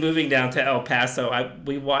 and then moving down to El Paso,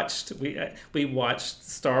 we watched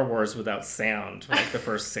Star Wars without sound for like the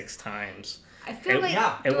first 6 times. I feel like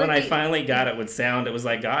And when I Dorothy- finally got it with sound, it was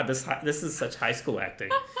like, God, this is such high school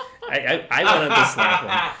acting. I wanted to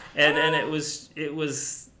slap him, and it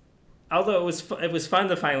was, although it was fun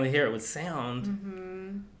to finally hear it with sound.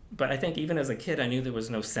 Mm-hmm. But I think even as a kid, I knew there was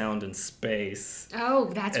no sound in space.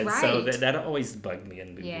 Oh, that's And right. so that always bugged me in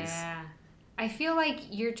movies. Yeah. I feel like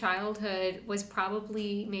your childhood was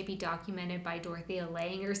probably maybe documented by Dorothea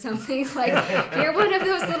Lange or something. Like, you're one of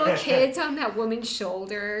those little kids on that woman's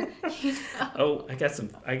shoulder. You know? Oh,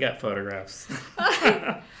 I got photographs.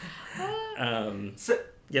 So,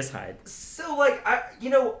 Yes, Hyde. So, like, I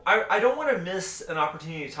don't want to miss an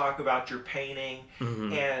opportunity to talk about your painting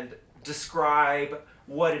and describe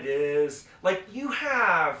what it is. Like, you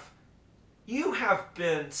have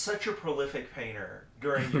been such a prolific painter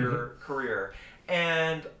during your career,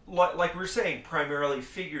 and like we were saying, primarily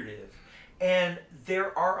figurative. And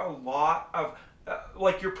there are a lot of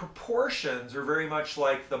like, your proportions are very much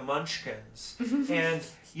like the Munchkins, and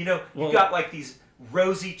you've got like these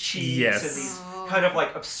rosy cheeks Yes. and these kind of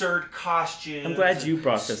like absurd costumes. I'm glad you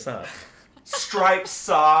brought this up. Striped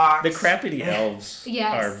socks. The Crappity Elves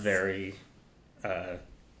Yes. are very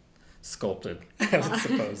sculpted, I would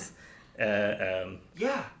suppose.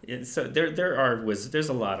 Yeah. So there's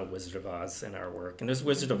a lot of Wizard of Oz in our work, and there's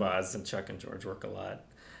Wizard of Oz and Chuck and George work a lot.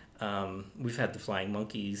 We've had the Flying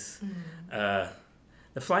Monkeys. The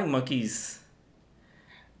Flying Monkeys.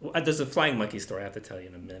 Well, there's a Flying Monkey story I have to tell you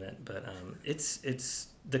in a minute, but it's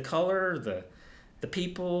the color, the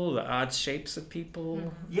people, the odd shapes of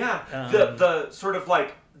people. Yeah. The sort of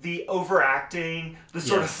like the overacting, the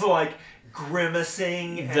sort Yes. of like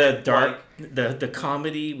grimacing, The and dark, like, the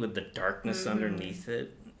comedy with the darkness underneath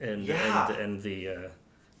it, and the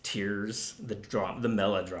tears, the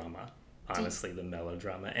melodrama. Honestly, the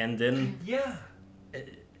melodrama, and then yeah.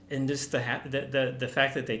 and just the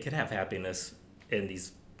fact that they could have happiness in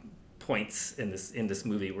these points in this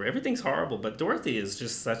movie where everything's horrible, but Dorothy is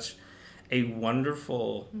just such a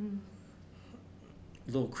wonderful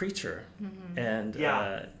little creature, and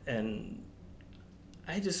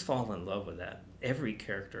I just fall in love with that. Every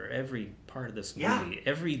character, every part of this movie,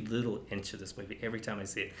 every little inch of this movie, every time I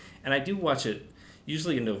see it. And I do watch it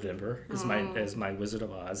usually in November as my Wizard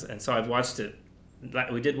of Oz. And so I've watched it.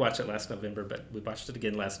 We did watch it last November, but we watched it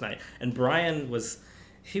again last night. And Brian was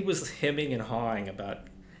hemming and hawing about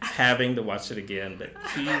having to watch it again, but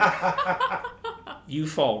you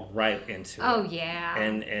fall right into it. Oh, yeah.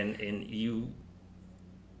 And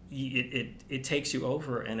it takes you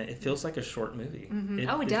over, and it feels like a short movie. It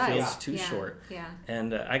It does. feels too short. Yeah.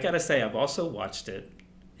 And I gotta say, I've also watched it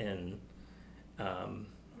in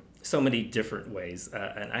so many different ways,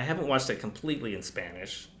 and I haven't watched it completely in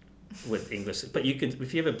Spanish with English, but you can,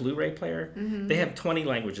 if you have a Blu-ray player, they have 20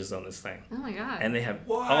 languages on this thing, Oh my God. and they have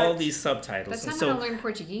What? all these subtitles. That's And not so going to learn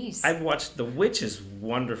Portuguese. I've watched The Witch is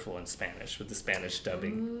wonderful in Spanish with the Spanish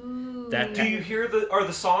dubbing. Ooh. Do you hear are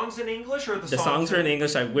the songs in English or The songs are in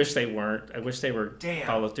English. I wish they weren't. I wish they were Damn.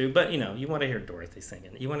 followed through. But you want to hear Dorothy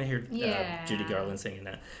singing. You want to hear Yeah. Judy Garland singing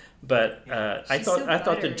that. But I She's thought so I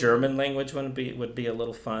thought the buttery. German language would be a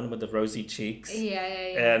little fun with the rosy cheeks. Yeah.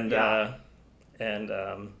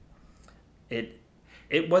 And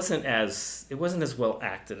it wasn't as well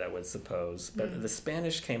acted, I would suppose. But the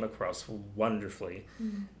Spanish came across wonderfully,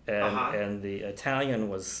 and the Italian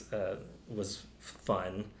was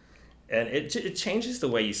fun. And it changes the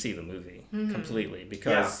way you see the movie completely,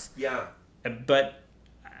 because but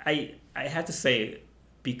I have to say,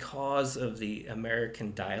 because of the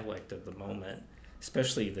American dialect of the moment,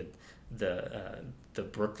 especially the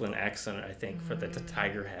Brooklyn accent, I think, for that the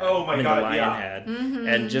tiger had, Oh my the God, lion yeah. had,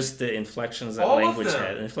 and just the inflections that All of language them.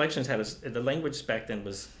 had. Inflections had the language back then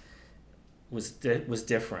was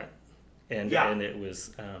different, and it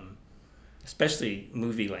was. Especially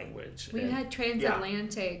movie language. We had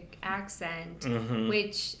transatlantic accent, Mm-hmm.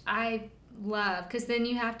 which I love, because then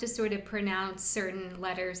you have to sort of pronounce certain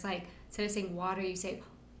letters. Like, instead of saying water, you say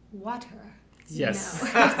water. Yes.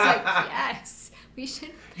 It's like, yes, we should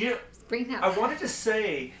bring that. I wanted to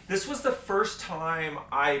say, this was the first time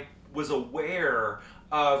I was aware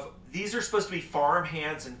of, these are supposed to be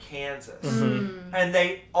farmhands in Kansas. And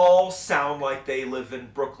they all sound like they live in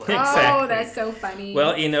Brooklyn. Exactly. Oh, that's so funny.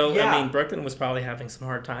 Well, I Yeah. mean, Brooklyn was probably having some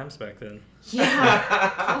hard times back then.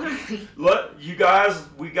 yeah, totally. Look, you guys,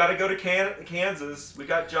 we got to go to Kansas. We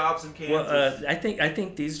got jobs in Kansas. Well, I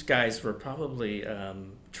think these guys were probably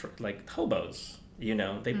like hobos.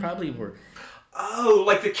 They probably were, Oh,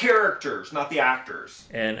 like the characters, not the actors.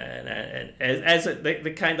 and as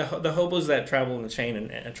the kind of the hobos that travel in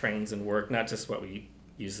the trains and work, not just what we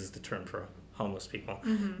use as the term for homeless people,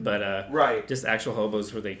 Mm-hmm. but Right. just actual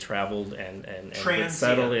hobos where they traveled and would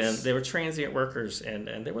settle in. Transients. They were transient workers,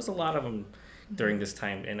 and there was a lot of them during this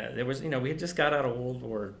time. And there was, we had just got out of World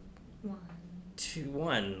War II,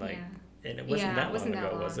 like, and it wasn't that long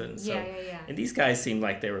ago, was it? And so, yeah. And these guys seemed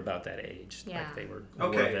like they were about that age, Yeah. like they were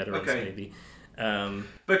Okay, war veterans okay. maybe.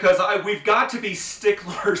 Because we've got to be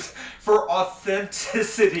sticklers for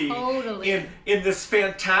authenticity Totally. in this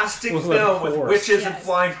fantastic Well, of film with course. witches and Yes.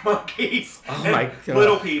 flying monkeys Oh and my God.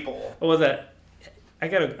 little people. Well, I'm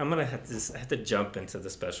gonna have to jump into the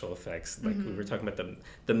special effects. Like we were talking about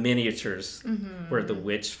the miniatures where the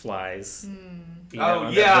witch flies. Oh,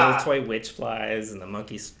 and yeah. the little toy witch flies and the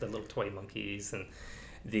monkeys, the little toy monkeys, and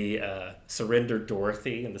the surrendered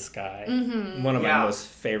Dorothy in the sky. One of my Yeah. most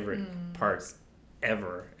favorite parts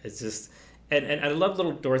ever. It's just and I love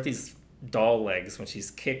little Dorothy's doll legs when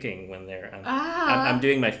she's kicking when they're I'm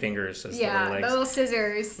doing my fingers as Yeah, little the legs. little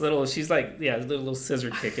scissors. She's like little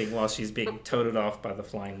scissor kicking while she's being toted off by the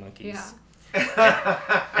flying monkeys.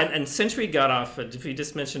 Yeah. And since we got off, if we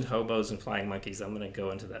just mentioned hobos and flying monkeys, I'm going to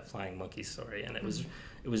go into that flying monkey story, and it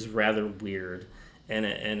was rather weird, and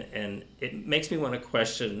it makes me want to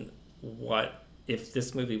question what if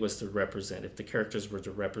this movie was to represent, if the characters were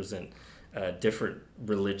to represent different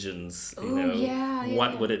religions,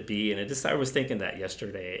 what would it be? And I was thinking that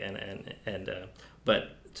yesterday, but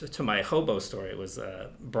to my hobo story, it was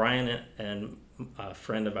Brian and a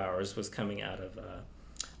friend of ours was coming out of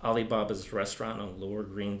Alibaba's restaurant on Lower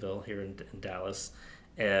Greenville here in Dallas,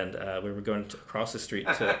 and we were going across the street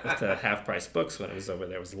to Half Price Books when it was over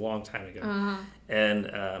there. It was a long time ago,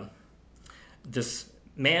 and this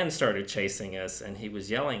man started chasing us, and he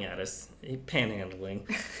was yelling at us, panhandling,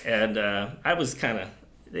 and I was kind of,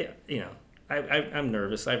 I'm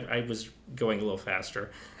nervous. I was going a little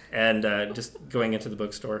faster, and just going into the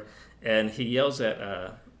bookstore, and he yells at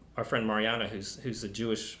our friend Mariana, who's a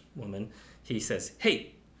Jewish woman. He says,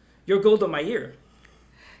 "Hey, you're Golda Meir,"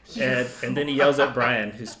 and then he yells at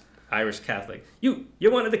Brian, who's Irish Catholic,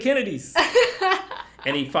 "You're one of the Kennedys."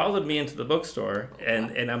 And he followed me into the bookstore,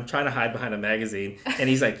 and I'm trying to hide behind a magazine, and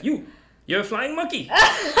he's like, "You're a flying monkey."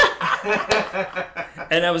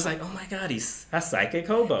 And I was like, "Oh my God, he's a psychic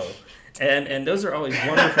hobo." And those are always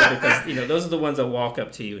wonderful because those are the ones that walk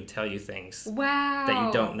up to you and tell you things Wow. that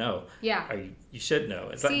you don't know. Yeah. Or you should know.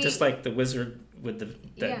 It's See- just like the wizard that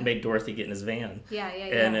Yeah. made Dorothy get in his van. Yeah.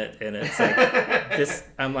 And it's like this.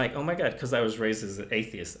 I'm like, oh my God, because I was raised as an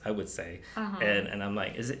atheist, I would say, and I'm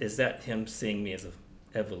like, is that him seeing me as a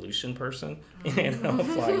evolution person, a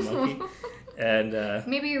flying monkey, and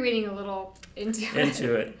Maybe you're reading a little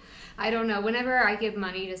into it. I don't know. Whenever I give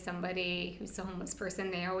money to somebody who's a homeless person,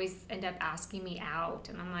 they always end up asking me out,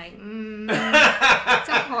 and I'm like, it's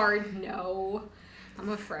a hard no. I'm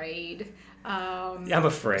afraid. I'm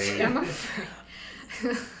afraid. I'm afraid.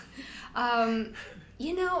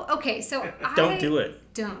 Okay, so Don't do it.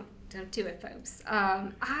 Don't do it, folks.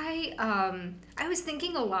 I was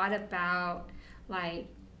thinking a lot about, like,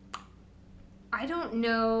 I don't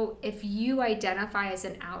know if you identify as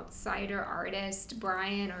an outsider artist,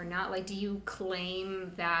 Brian, or not. Like, do you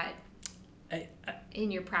claim that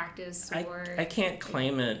in your practice, or I can't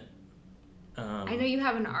claim it. I know you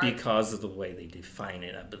have an art because of the way they define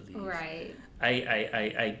it, I believe. right.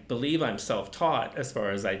 I believe I'm self-taught as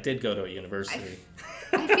far as I did go to a university.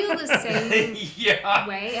 I feel the same Yeah.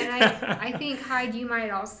 way, and I think, Hyde, you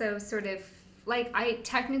might also sort of, like, I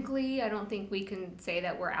don't think we can say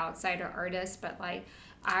that we're outsider artists, but, like,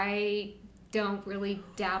 I don't really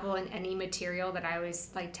dabble in any material that I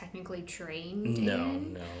was, like, technically trained in.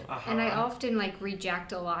 No. And I often, like,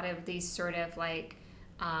 reject a lot of these sort of, like,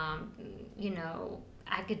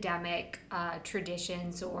 academic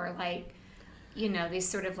traditions, or, like, these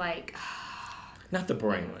sort of, like... Not the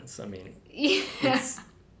boring ones. I mean, Yeah.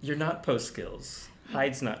 you're not post skills.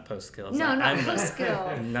 Hyde's not post skills. No, not I'm post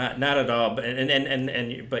skill. Not at all. But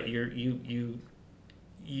but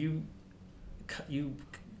you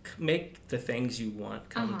make the things you want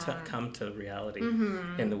come to reality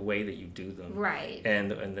in the way that you do them. Right.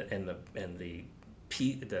 And the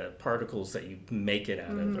particles that you make it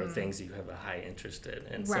out of are things you have a high interest in,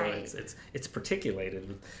 and Right. so it's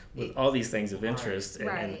particulated with all these things of interest,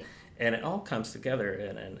 Right. and it all comes together,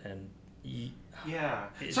 and Yeah.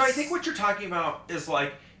 So I think what you're talking about is,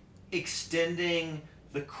 like, extending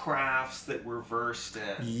the crafts that we're versed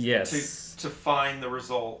in. Yes. To find the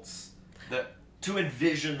results, to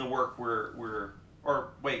envision the work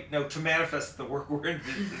to manifest the work we're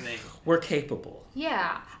envisioning. we're capable.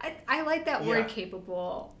 Yeah, I like that Yeah. word,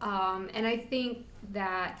 capable. And I think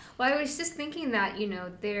that, I was just thinking that,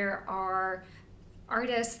 there are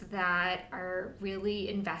artists that are really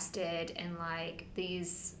invested in like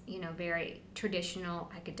these, very traditional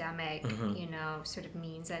academic, sort of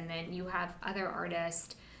means. And then you have other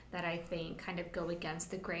artists that I think kind of go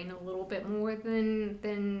against the grain a little bit more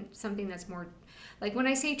than something that's more, like when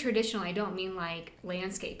I say traditional, I don't mean like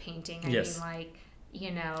landscape painting. I mean like,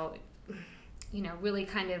 really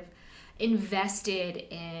kind of invested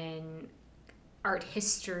in art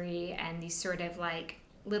history and these sort of like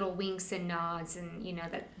little winks and nods and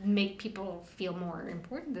that make people feel more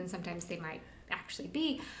important than sometimes they might actually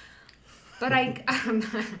be. But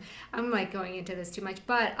I'm like going into this too much,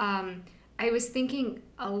 but I was thinking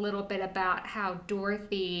a little bit about how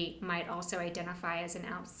Dorothy might also identify as an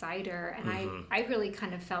outsider, and I really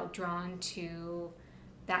kind of felt drawn to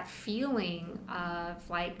that feeling of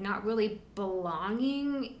like not really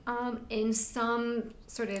belonging in some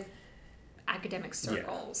sort of academic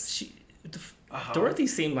circles. Dorothy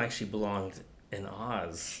seemed like she belonged in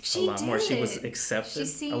Oz a lot more. She was accepted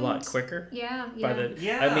a lot quicker. Yeah.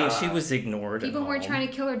 I mean, she was ignored. People weren't trying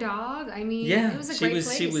to kill her dog. I mean, it was a great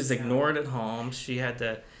place. She was ignored at home. She had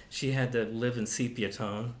to live in sepia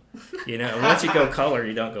tone. Once you go color,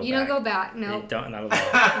 you don't go back. You don't go back. No. You don't, not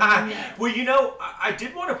at all. Well, I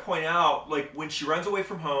did want to point out, like when she runs away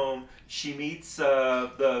from home, she meets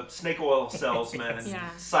the snake oil salesman and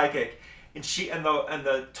psychic, and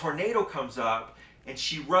the tornado comes up. And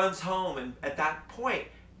she runs home, and at that point,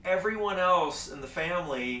 everyone else in the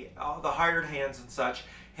family, the hired hands and such,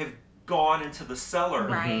 have gone into the cellar.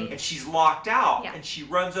 Right. And she's locked out. Yeah. And she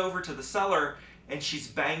runs over to the cellar, and she's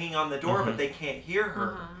banging on the door, but they can't hear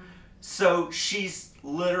her. So she's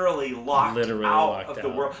literally locked out of the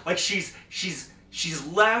world. Like she's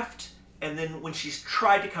left, and then when she's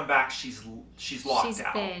tried to come back, she's locked out. She's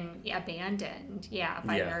been abandoned,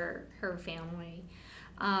 by her family.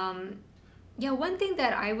 One thing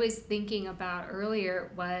that I was thinking about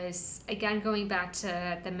earlier was, again, going back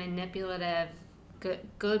to the manipulative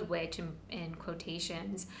good witch in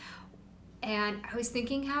quotations. And I was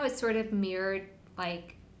thinking how it sort of mirrored,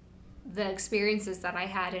 like, the experiences that I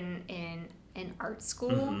had in art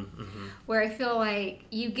school, where I feel like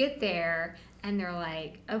you get there and they're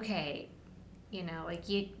like, okay, like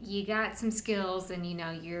you got some skills and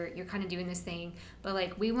you're kind of doing this thing, but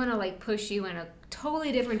like we want to like push you in a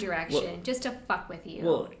totally different direction just to fuck with you.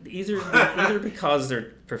 Well, either because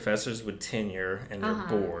their professors would tenure and they're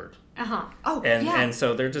bored. And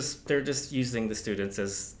so they're just using the students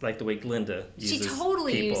as like the way Glinda uses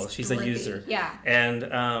people. She's a user. Yeah. And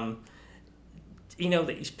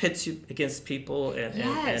it pits you against people and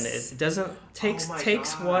it doesn't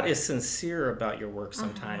takes what is sincere about your work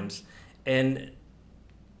sometimes and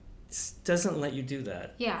doesn't let you do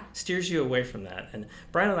that. Yeah. Steers you away from that. And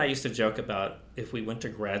Brian and I used to joke about if we went to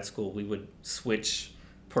grad school, we would switch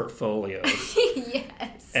portfolios.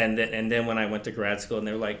 Yes. And then when I went to grad school and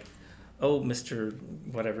they're like, oh, Mr.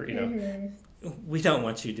 whatever, we don't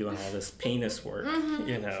want you doing all this penis work,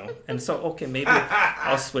 And so, okay, maybe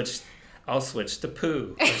I'll switch to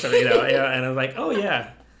poo or something, and I'm like, oh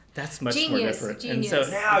yeah. That's much more different. Genius. And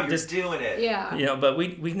so now you're doing it. Yeah. But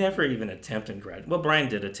we never even attempted Brian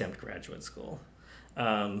did attempt graduate school.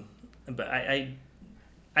 But I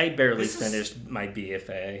barely finished my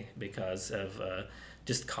BFA because of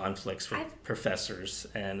just conflicts with professors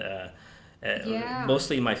and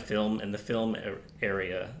mostly in the film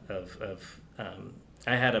area of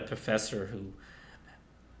I had a professor who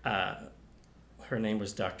her name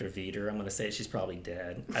was Dr. Veeder. I'm going to say she's probably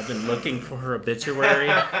dead. I've been looking for her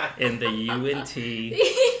obituary in the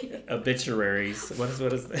UNT obituaries. What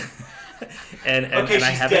is that? and I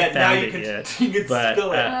haven't found it yet. But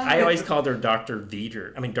I always called her Dr.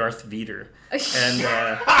 Veeder. I mean Darth Veeder. And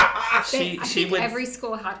she would. Every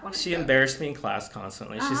school had one. She embarrassed me in class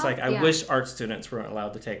constantly. She's like, I wish art students weren't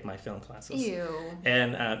allowed to take my film classes. Ew.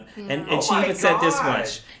 And she even said this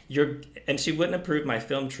much. And she wouldn't approve my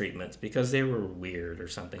film treatments because they were weird or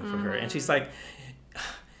something for her. And she's like,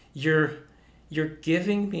 you're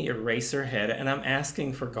giving me Eraserhead and I'm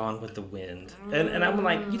asking for Gone with the Wind. And I'm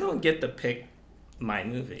like, you don't get to pick my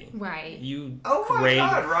movie. Right. You my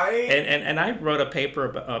God, right? And I wrote a paper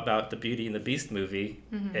about the Beauty and the Beast movie,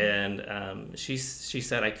 and she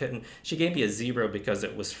said I couldn't. She gave me a 0 because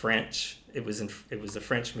it was French. It was a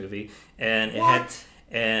French movie, and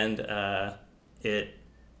it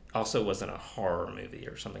also wasn't a horror movie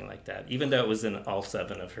or something like that. Even though it was in all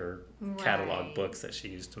 7 of her catalog books that she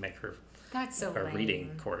used to make her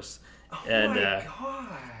reading course. Oh and my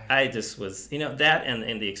God. I just was, that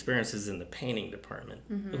and the experiences in the painting department,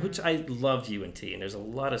 which I love UNT, and there's a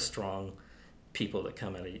lot of strong people that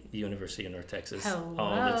come out of University of North Texas Hello.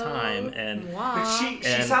 all the time. And Wow. But she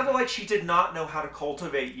sounded like she did not know how to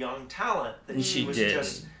cultivate young talent. That she was did.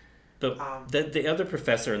 just. But the other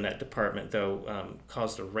professor in that department, though,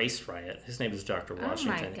 caused a race riot. His name is Dr.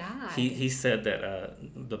 Washington. Oh, my God. He said that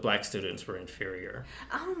the black students were inferior.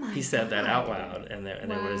 Oh, my God. He said that out loud, and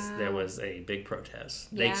there was a big protest.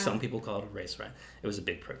 Yeah. Some people call it a race riot. It was a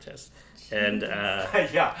big protest. And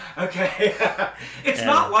Yeah, okay. It's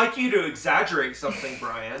not like you to exaggerate something,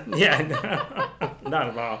 Brian. yeah, no, not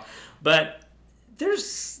at all. But it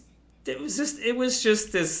was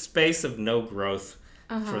just this space of no growth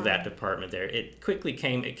for that department there. It quickly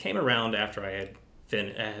came around after I had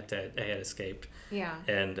escaped. Yeah.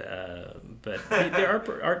 And but the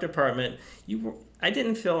art department, I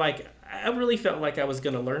really felt like I was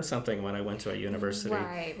going to learn something when I went to a university.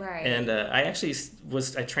 Right. And I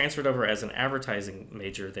transferred over as an advertising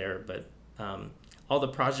major there, but all the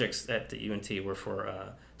projects at the UNT were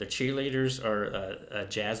for the cheerleaders or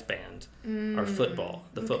jazz band or football,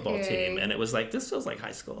 the football team. And it was like, this feels like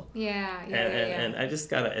high school. Yeah. And I just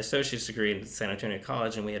got an associate's degree in San Antonio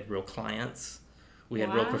College, and we had real clients. We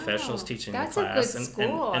had real professionals teaching That's the class. a good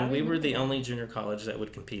school. And we were the only junior college that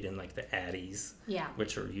would compete in like the Addies, Yeah.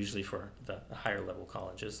 which are usually for the higher level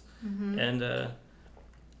colleges. Mm-hmm.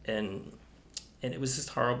 And it was just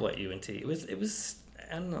horrible at UNT. It was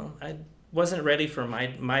I don't know. I wasn't ready for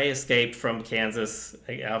my escape from Kansas,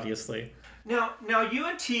 obviously. Now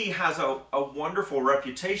UNT has a wonderful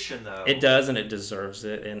reputation, though. It does, and it deserves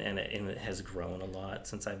it, and it has grown a lot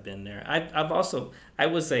since I've been there. I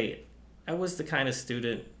was the kind of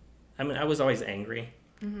student, I was always angry,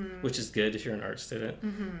 which is good if you're an art student.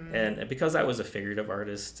 And because I was a figurative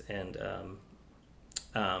artist, and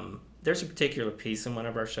there's a particular piece in one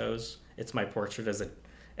of our shows. It's my portrait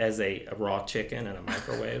as a raw chicken in a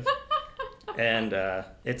microwave. And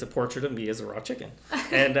it's a portrait of me as a raw chicken.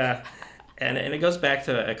 And it goes back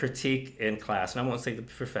to a critique in class, and I won't say the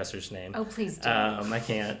professor's name. Oh, please don't. I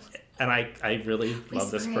can't. And I really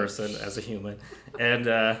love this person as a human. And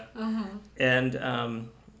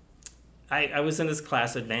I was in this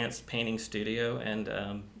class, Advanced Painting Studio, and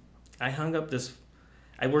I hung up this.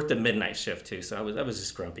 I worked the midnight shift too, so I was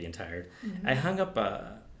just grumpy and tired. I hung up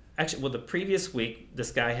the previous week,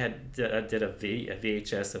 this guy did a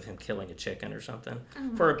VHS of him killing a chicken or something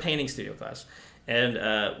for a painting studio class,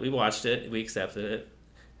 and we watched it. We accepted it.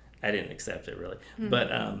 I didn't accept it really,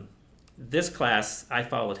 but this class, I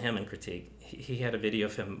followed him in critique. He had a video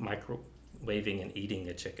of him microwaving and eating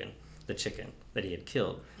the chicken that he had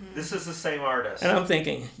killed. This is the same artist. And I'm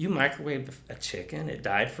thinking, you microwaved a chicken? It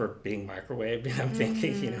died for being microwaved? And I'm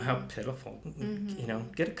thinking, how pitiful.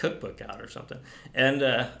 Get a cookbook out or something and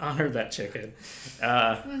honor that chicken.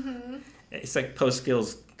 It's like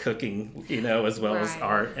post-skills cooking, as well as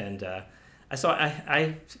art. And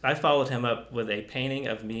I followed him up with a painting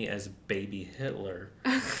of me as baby Hitler.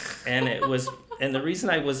 And the reason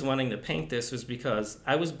I was wanting to paint this was because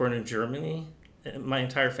I was born in Germany. My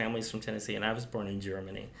entire family's from Tennessee, and I was born in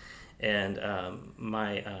Germany. And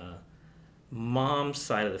my mom's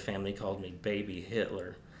side of the family called me Baby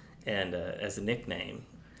Hitler, and as a nickname.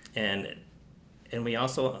 And we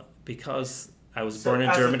also, because I was born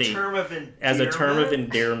in Germany, as a term of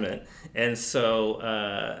endearment. And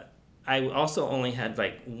so I also only had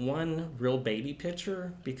like one real baby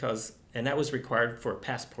picture and that was required for a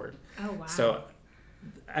passport. Oh, wow. So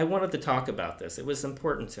I wanted to talk about this. It was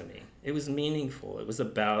important to me. It was meaningful. It was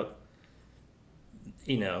about,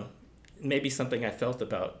 maybe something I felt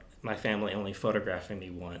about my family only photographing me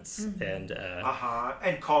once, and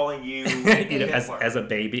calling you, as a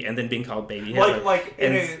baby, and then being called Baby Hitler.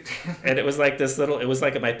 And it was like this little. It was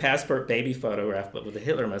like my passport baby photograph, but with a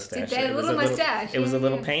Hitler mustache. It was a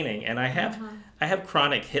little painting, and I have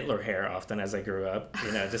chronic Hitler hair often as I grew up.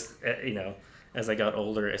 As I got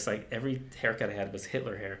older, it's like every haircut I had was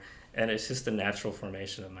Hitler hair, and it's just a natural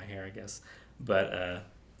formation of my hair, I guess. But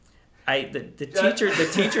the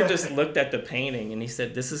teacher just looked at the painting and he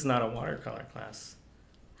said, "This is not a watercolor class."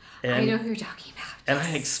 And, I know who you're talking about. And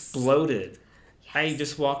I exploded. Yes. I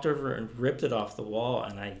just walked over and ripped it off the wall,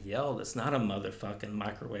 and I yelled, "It's not a motherfucking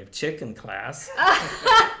microwave chicken class."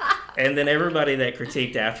 And then everybody that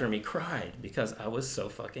critiqued after me cried because I was so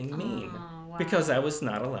fucking mean. Wow. Because I was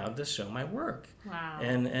not allowed to show my work. Wow.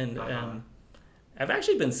 And I've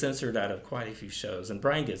actually been censored out of quite a few shows, and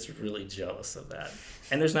Brian gets really jealous of that.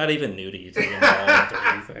 And there's not even nudity involved or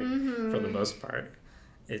anything for the most part.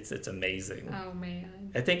 It's amazing. Oh,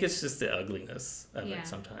 man. I think it's just the ugliness of it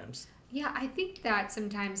sometimes. Yeah, I think that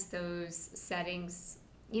sometimes those settings,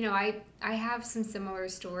 I have some similar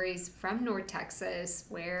stories from North Texas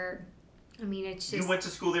where I mean, it's just... You went to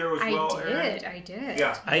school there as well, Erin? I did.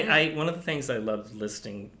 Yeah. I one of the things I love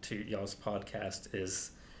listening to y'all's podcast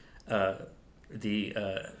is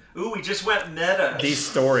Ooh, we just went meta. these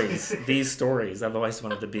stories. I've always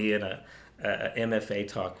wanted to be in a MFA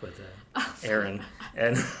talk with Erin,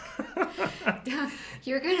 and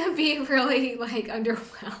You're gonna be really like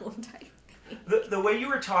underwhelmed, I think. The way you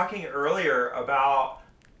were talking earlier about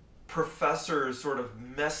professors sort of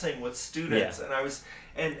messing with students, Yeah. and I was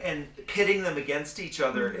and pitting them against each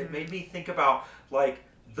other, it made me think about like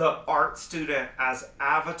the art student as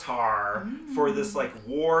avatar for this like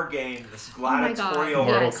war game, this gladiatorial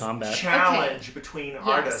God. Mortal Yes. Kombat. challenge between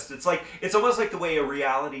artists. It's almost like the way a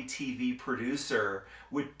reality TV producer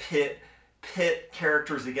would pit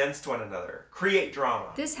characters against one another, create drama.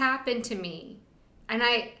 This happened to me, and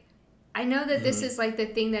I know that this is like the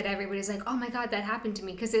thing that everybody's like, oh my God, that happened to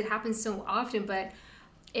me, because it happens so often. But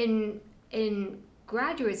in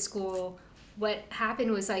graduate school, what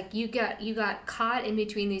happened was like you got caught in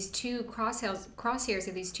between these two crosshairs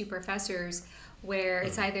of these two professors, where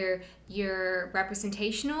it's either you're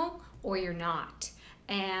representational or you're not,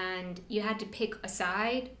 and you had to pick a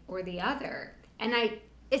side or the other. And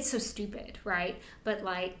it's so stupid, right? But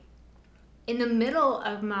like in the middle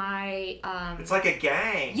of my It's like a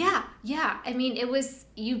gang. yeah, I mean, it was,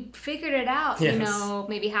 you figured it out, Yes. you know,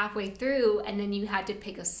 maybe halfway through, and then you had to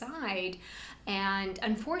pick a side. And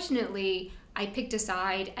unfortunately, I picked a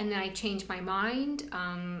side, and then I changed my mind,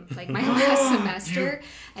 like my last semester,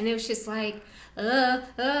 and it was just like, and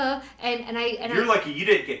You're lucky you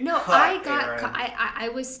didn't get no, cut, I got. Erin. I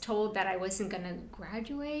was told that I wasn't gonna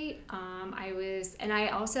graduate. And I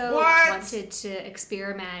also What? wanted to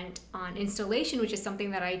experiment on installation, which is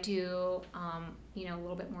something that I do, you know, a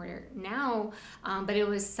little bit more now. But it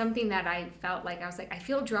was something that I felt like I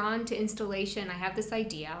feel drawn to installation. I have this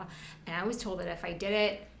idea, and I was told that if I did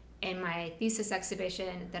it in my thesis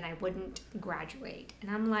exhibition, then I wouldn't graduate.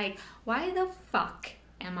 And I'm like, why the fuck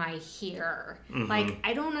am I here? Like,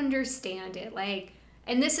 I don't understand it. Like,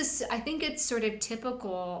 and this is, I think it's sort of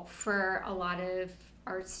typical for a lot of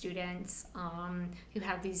art students who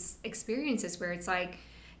have these experiences where it's like,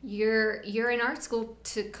 you're in art school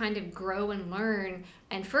to kind of grow and learn,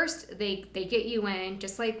 and first they get you in,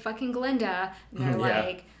 just like fucking Glenda, and they're Yeah.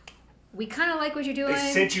 like, we kind of like what you're doing,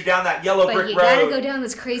 They sent you down that yellow but brick you road. gotta go down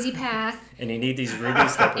this crazy path. And you need these ruby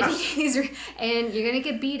slippers. And you're gonna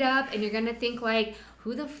get beat up, and you're gonna think like,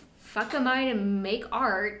 who the fuck am I to make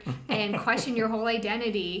art, and question your whole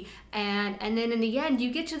identity, and then in the end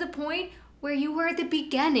you get to the point where you were at the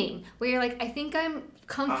beginning, where you're like, I think I'm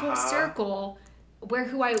come full circle where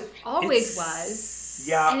who I always was.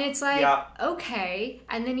 Yeah. And it's like, yeah. okay,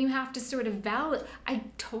 and then you have to sort of validate. I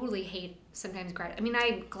totally hate sometimes grad. I mean,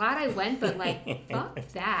 I'm glad I went, but like, fuck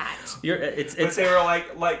that. It's But they were like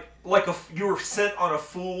you were sent on a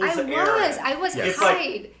fool's errand. I was Yes. It's hired.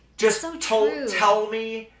 like, just so true. tell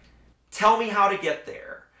me how to get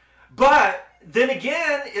there. But then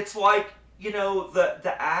again, it's like, you know,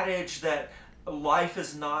 the adage that life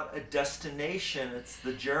is not a destination, it's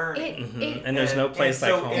the journey. and there's no place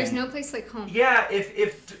like home. There's no place like home. Yeah,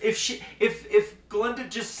 if Glenda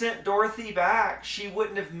just sent Dorothy back, she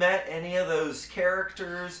wouldn't have met any of those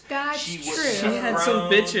characters. That's she true. wouldn't She have had some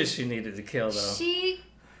grown, bitches she needed to kill, though.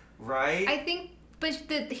 right? I think, but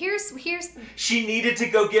here's She needed to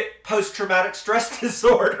go get post-traumatic stress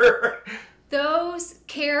disorder. those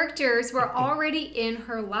characters were already in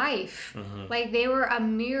her life. Like, they were a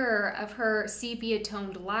mirror of her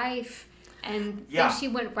sepia-toned life, and then she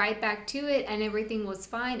went right back to it, and everything was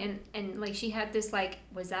fine, and like, she had this like,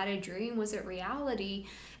 was that a dream, was it reality?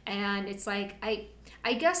 And it's like,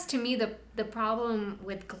 I guess to me the problem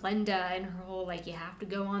with Glenda and her whole like, you have to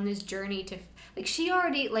go on this journey to, like, she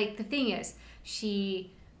already, like, the thing is,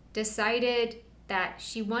 she decided that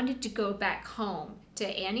she wanted to go back home to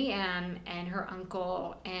Annie M and her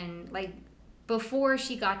uncle, and like, before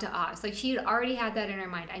she got to Oz, like, she had already had that in her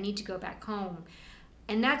mind, I need to go back home.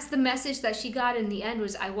 And that's the message that she got in the end,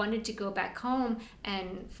 was I wanted to go back home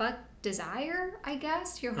and fuck desire, I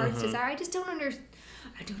guess, your heart's desire. I just don't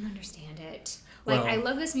understand it. Like, Well, I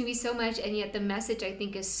love this movie so much, and yet the message, I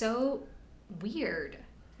think, is so weird.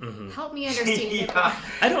 Help me understand it.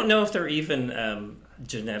 I don't know if they're even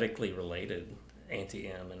genetically related,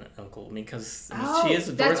 Auntie Em and Uncle. I mean, because Dorothy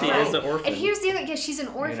is an orphan. And here's the other, yeah, she's an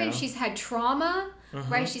orphan. You know? She's had trauma,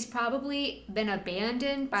 right? She's probably been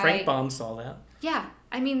abandoned by... Frank Baum saw that. Yeah.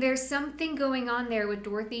 I mean, there's something going on there with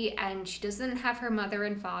Dorothy, and she doesn't have her mother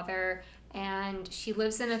and father, and she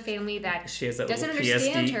lives in a family that She has that doesn't little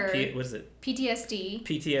understand her. what is it? PTSD.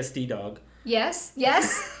 PTSD dog. Yes. And,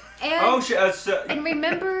 Oh, and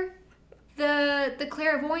remember the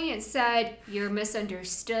clairvoyant said, "You're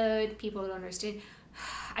misunderstood. People don't understand."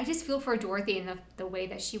 I just feel for Dorothy in the way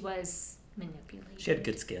that she was manipulated. She had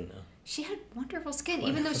good skin, though. She had wonderful skin,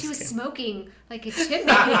 even though she was skin. smoking like a chimney.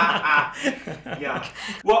 Yeah.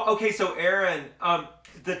 Well, okay, so Aaron,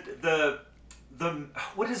 the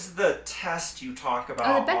what is the test you talk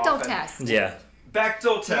about? Oh, the Bechdel often? test. Yeah.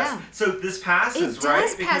 Bechdel test. Yeah. So this passes, It right?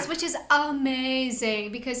 does pass, which is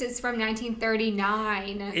amazing because it's from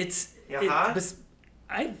 1939.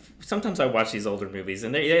 Sometimes I watch these older movies,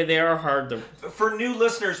 and they are hard to. For new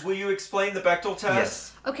listeners, will you explain the Bechdel test?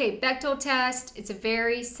 Yes. Okay, Bechdel test. It's a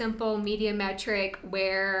very simple media metric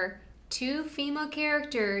where two female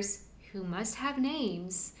characters who must have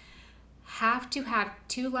names have to have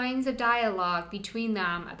 2 lines of dialogue between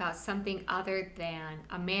them about something other than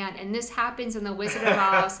a man. And this happens in The Wizard of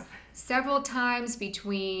Oz several times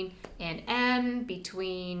between Aunt Em,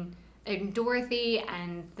 between Dorothy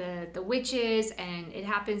and the witches, and it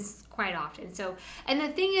happens quite often. So, and the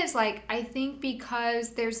thing is, like, I think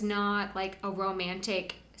because there's not like a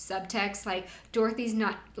romantic subtext, like Dorothy's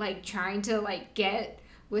not like trying to like get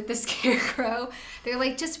with the Scarecrow, they're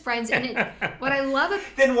like just friends. And what I love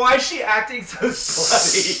Then why is she acting so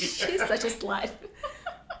slutty? she's such a slut.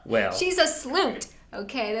 Well. She's a sloot.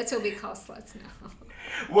 Okay, that's what we call sluts now.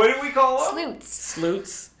 What do we call them? Sleuths.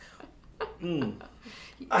 Sleuths.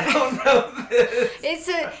 I don't know this.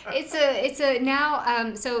 It's a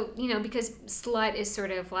now so because slut is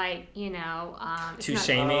sort of like it's Too not-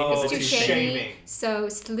 shaming. Oh, it's Is it too too shaming. shaming. So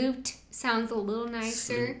sloot sounds a little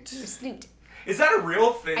nicer. Sloot. Sloot. Is that a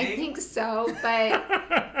real thing? I think so, but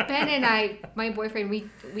Ben and my boyfriend,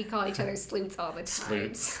 we call each other sleuths all the time.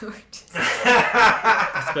 Sleuths. So we're just,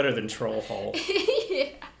 It's better than troll hole. yeah.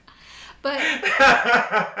 But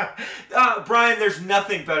Brian, there's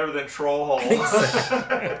nothing better than troll holes.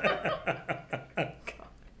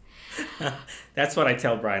 That's what I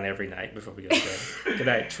tell Brian every night before we go to bed. Good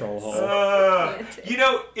night, troll hole.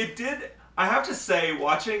 It did. I have to say,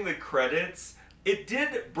 watching the credits, it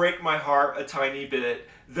did break my heart a tiny bit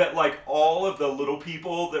that like all of the little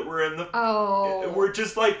people that were in the were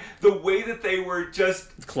just like the way that they were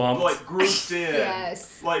just Clumped. like grouped in.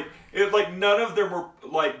 Yes. Like none of them were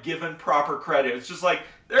like given proper credit. It's just like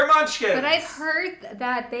they're munchkins. But I've heard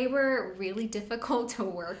that they were really difficult to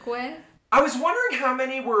work with. I was wondering how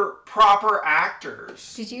many were proper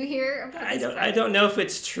actors. Did you hear about this? I don't know if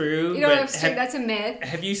it's true. You don't but know if it's true. That's a myth.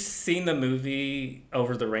 Have you seen the movie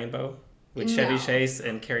Over the Rainbow with Chevy No. Chase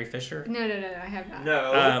and Carrie Fisher? No, I have not.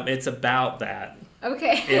 No. It's about that.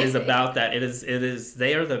 Okay. It is about that. It is.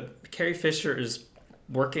 They are Carrie Fisher is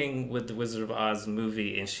working with the Wizard of Oz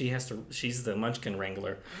movie, and she's the Munchkin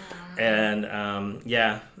Wrangler, and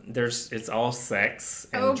it's all sex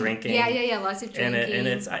and drinking. Yeah, lots of drinking. And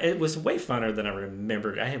it was way funner than I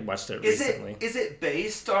remembered. I had watched it recently. Is it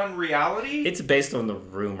based on reality? It's based on the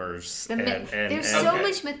rumors. There's so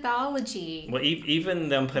much mythology. Well, even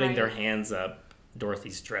them putting Right. their hands up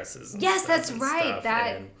Dorothy's dresses. And Yes, stuff that's and right. stuff,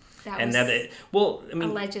 That and was allegedly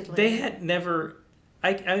allegedly. they had never.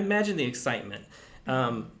 I imagine the excitement.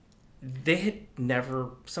 They had never.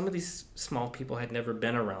 Some of these small people had never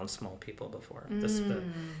been around small people before. And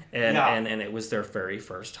it was their very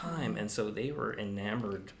first time, and so they were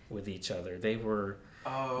enamored with each other. They were.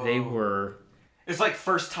 It's like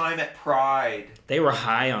first time at Pride. They were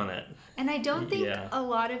high on it. And I don't think Yeah. a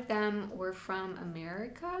lot of them were from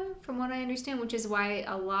America, from what I understand, which is why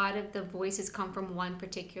a lot of the voices come from one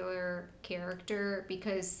particular character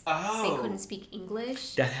because they couldn't speak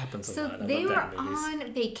English. That happens a So lot. I they love were that in movies.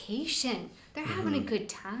 on vacation. They're having a good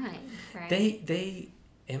time, right? They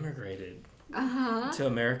immigrated to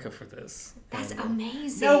America for this. That's And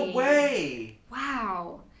amazing. No way.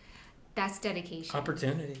 Wow. That's dedication.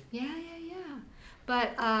 opportunity. Yeah.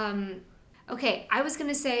 But, okay, I was going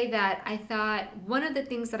to say that I thought one of the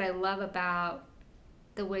things that I love about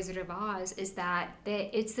The Wizard of Oz is that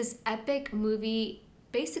it's this epic movie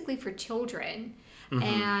basically for children.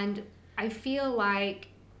 And I feel like,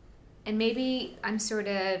 and maybe I'm sort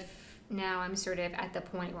of at the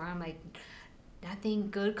point where I'm like, nothing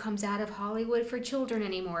good comes out of Hollywood for children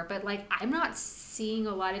anymore. But, like, I'm not seeing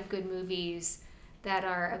a lot of good movies that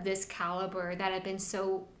are of this caliber that have been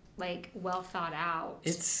so like well thought out.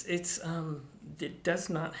 It does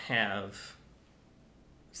not have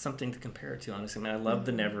something to compare it to, honestly. I mean, I love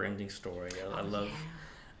the Never Ending Story.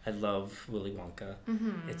 I love Willy Wonka.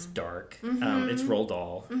 It's dark. It's Roald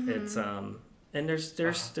Dahl. It's and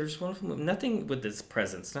there's wonderful nothing with its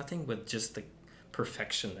presence, nothing with just the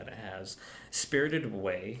perfection that it has. Spirited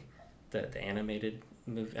Away, the animated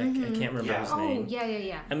movie. I can't remember his name.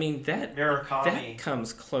 Yeah. I mean that Murakami. that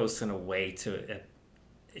comes close in a way to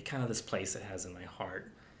kind of this place it has in my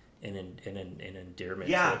heart, and an endearment.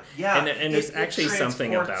 Yeah, to it. yeah. And there's actually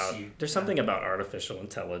something transports about you. something about artificial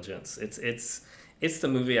intelligence. It's the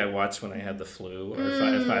movie I watch when I had the flu, or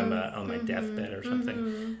if I'm on my deathbed or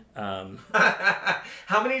something.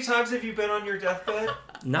 How many times have you been on your deathbed?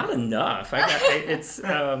 Not enough. It's.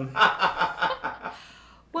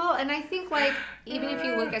 Well, and I think like even if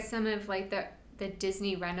you look at some of like the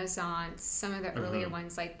Disney Renaissance, some of the earlier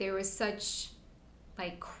ones, like there was such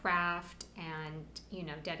like craft and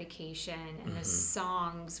dedication, and the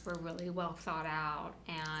songs were really well thought out,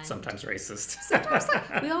 and Sometimes racist. sometimes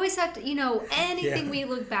like we always have to anything we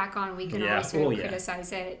look back on, we can always sort of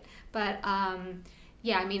criticize it, but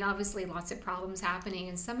yeah, I mean, obviously lots of problems happening,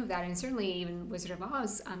 and some of that, and certainly even Wizard of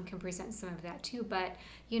Oz can present some of that too. But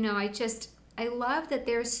I love that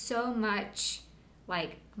there's so much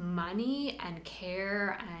like money and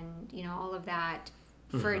care and all of that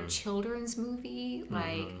for a children's movie.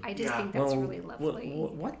 Like I just think that's really lovely.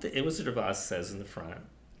 What the Wizard of Oz says in the front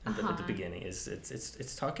at the beginning is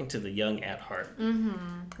it's talking to the young at heart.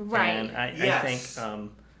 Right. And I think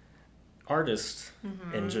artists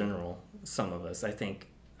in general, some of us, I think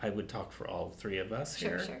I would talk for all three of us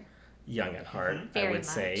here. Sure. Young at heart, Very I would much.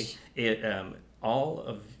 say it. All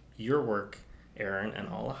of your work, Erin, and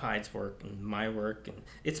all of Hyde's work and my work, and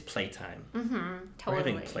it's playtime. We're having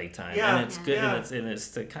Totally. playtime, Yeah. and it's good, Yeah. and it's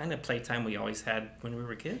the kind of playtime we always had when we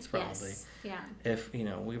were kids, probably. Yes. Yeah. If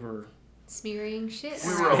we were Smearing shit.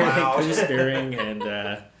 We were around. allowed. poo spearing, and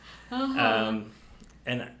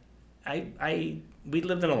we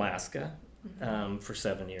lived in Alaska for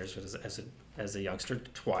 7 years as a youngster,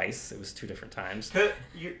 twice. It was 2 different times.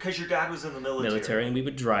 Because your dad was in the military. And we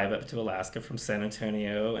would drive up to Alaska from San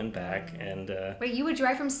Antonio and back, and Wait, you would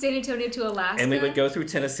drive from San Antonio to Alaska? and we would go through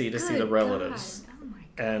Tennessee to see the Good relatives God. Oh my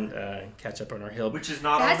God. and catch up on our hill, Which is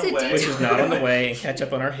not That's on the a way. detour. which is not on the way, and catch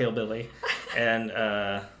up on our hillbilly, and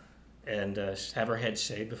have our heads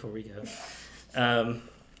shaved before we go.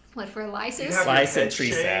 What, for lysis? You have Slice your and head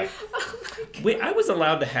tree sap. shaved? Oh my God. I was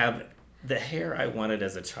allowed to have the hair I wanted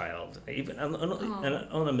as a child, even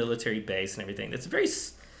on a military base and everything. It's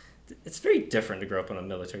very different to grow up on a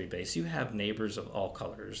military base. You have neighbors of all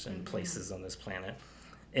colors and places on this planet,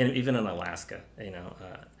 and even in Alaska,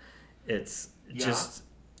 it's just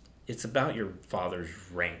it's about your father's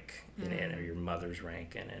rank or your mother's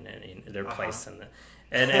rank and their place in the.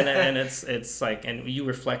 And it's like, and you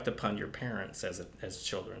reflect upon your parents as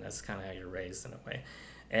children. That's kind of how you're raised in a way,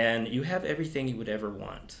 and you have everything you would ever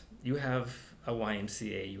want. You have a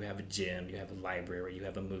YMCA, you have a gym, you have a library, you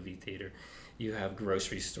have a movie theater, you have a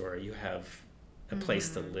grocery store, you have a place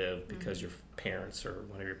to live because your parents or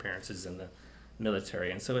one of your parents is in the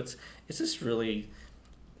military, and so it's just really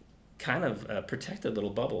kind of a protected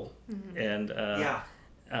little bubble, and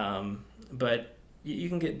but you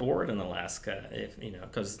can get bored in Alaska if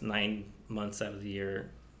because 9 months out of the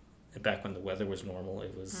year, back when the weather was normal,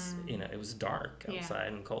 it was it was dark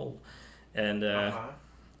outside and cold, and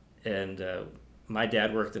my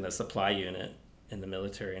dad worked in a supply unit in the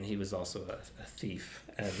military, and he was also a thief,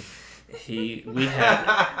 and we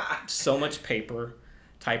had so much paper,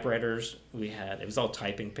 typewriters, it was all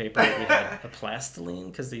typing paper. We had a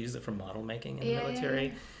plastiline because they used it for model making in the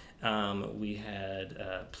military. We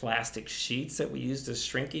had plastic sheets that we used as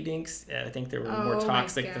shrinky dinks. I think they were more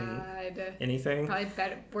toxic than anything. Probably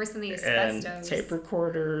worse than the asbestos. And tape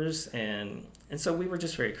recorders, and so we were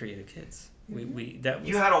just very creative kids.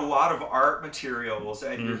 You had a lot of art materials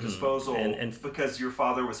at your disposal, and because your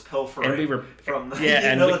father was pilfering and we were from the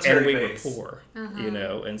and military we base. were poor,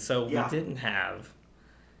 and so we didn't have,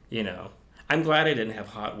 I'm glad I didn't have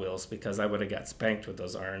Hot Wheels, because I would have got spanked with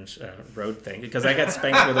those orange road things, because I got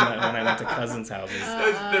spanked with them when I went to cousins' houses.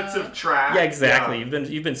 Those bits of trash. Yeah, exactly. Yeah.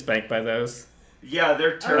 You've been spanked by those. Yeah,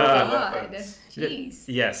 they're terrible God. weapons. Jeez.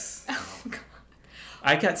 Yes. Oh, God.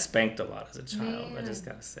 I got spanked a lot as a child. Man. I just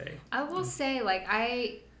gotta say. I will say, like,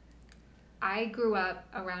 I grew up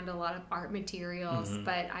around a lot of art materials,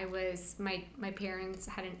 but my parents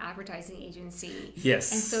had an advertising agency.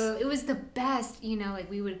 Yes. And so it was the best, like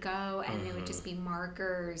we would go and it would just be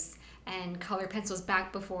markers and color pencils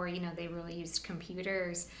back before, they really used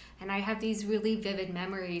computers. And I have these really vivid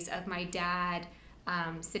memories of my dad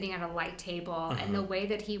sitting at a light table and the way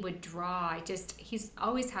that he would draw. He's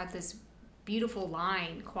always had this beautiful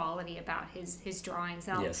line quality about his drawings.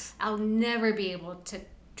 And I'll never be able to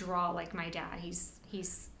draw like my dad.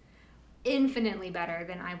 He's infinitely better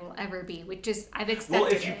than I will ever be, which just I've accepted. Well,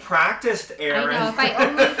 if you it. practiced, Aaron. I know, if I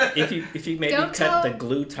only if you maybe Don't cut tell- the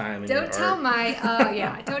glue time in your don't tell art.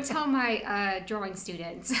 my don't tell my drawing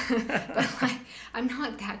students, but like, I'm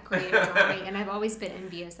not that great at drawing, and I've always been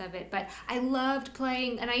envious of it. But I loved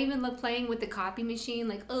playing, and I even loved playing with the copy machine.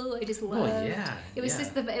 Like, I just loved. yeah, It was yeah.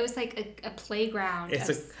 just it was like a playground. It's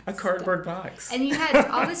of a cardboard box. And you had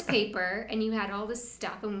all this paper, and you had all this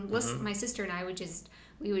stuff, and Mm-hmm. my sister and I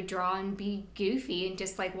we would draw and be goofy and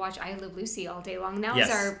just like watch I Love Lucy all day long. That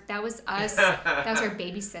Yes. was us. That was our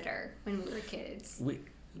babysitter when we were kids.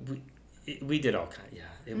 We did all kind. Yeah,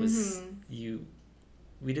 it was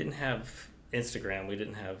we didn't have Instagram. We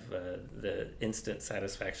didn't have the instant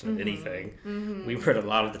satisfaction of anything. We heard a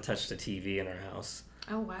lot of the touch the TV in our house.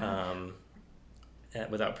 Oh wow.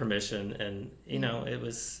 Without permission, and it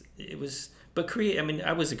was. But I mean,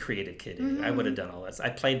 I was a creative kid. I would have done all that. I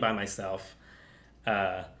played by myself.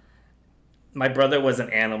 My brother was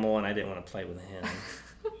an animal, and I didn't want to play with him.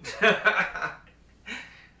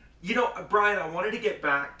 Brian, I wanted to get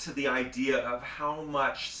back to the idea of how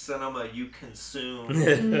much cinema you consume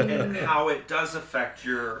and how it does affect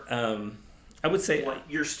your I would say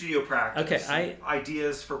your studio practice. Okay,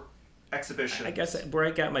 ideas for exhibitions. I guess where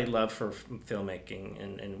I got my love for filmmaking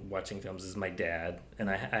and watching films is my dad. And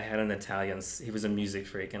I had an Italian, he was a music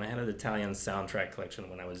freak, and I had an Italian soundtrack collection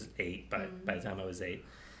when I was 8, by the time I was 8.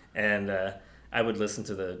 And I would listen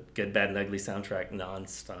to the Good, Bad, and Ugly soundtrack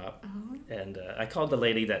nonstop. Oh. And I called the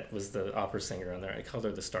lady that was the opera singer on there, I called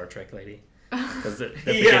her the Star Trek lady. Because the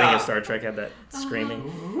beginning of Star Trek had that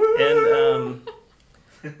screaming. And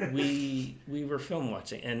we were film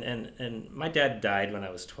watching, and my dad died when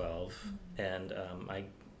I was 12, and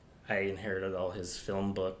I inherited all his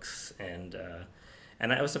film books, and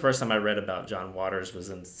that was the first time I read about John Waters was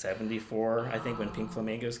in '74, I think, when Pink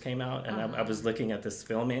Flamingos came out, and I was looking at this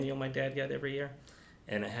film manual my dad got every year,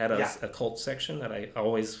 and it had a cult section that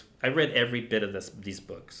I read every bit of these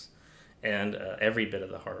books, and every bit of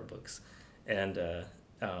the horror books, and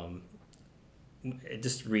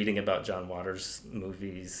just reading about John Waters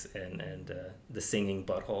movies and the singing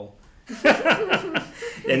butthole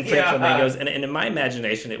and Pink Flamingos, and in my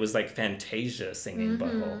imagination it was like Fantasia singing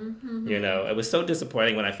butthole. It was so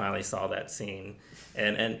disappointing when I finally saw that scene,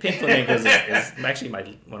 and Pink Flamingos is actually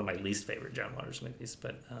one of my least favorite John Waters movies,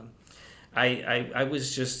 but I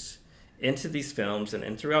was just into these films,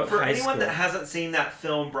 and throughout For high anyone school. that hasn't seen that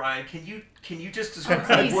film, Brian, can you just describe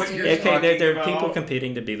Please what do. you're Okay, talking there are about? people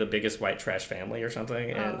competing to be the biggest white trash family or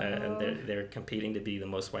something, and they're competing to be the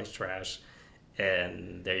most white trash,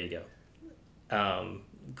 and there you go.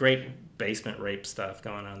 Great basement rape stuff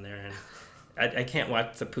going on there, and I can't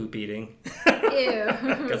watch the poop eating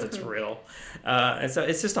because it's real, and so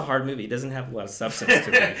it's just a hard movie. It doesn't have a lot of substance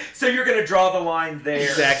to it. So you're going to draw the line there.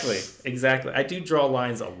 Exactly. I do draw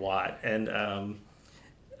lines a lot, and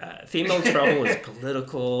Female Trouble is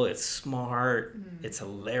political. It's smart. It's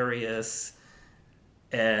hilarious,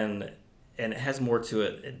 and it has more to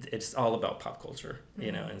it. It's all about pop culture,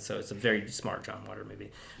 and so it's a very smart John Waters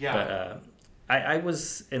movie. Yeah. But I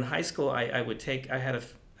was in high school. I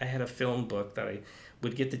had a film book that I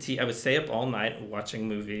would get I would stay up all night watching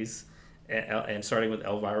movies, and starting with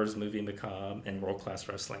Elvira's Movie Macabre and World Class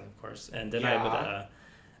Wrestling, of course. And then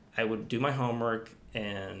I would do my homework,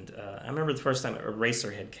 and I remember the first time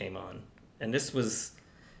Eraserhead came on, and this was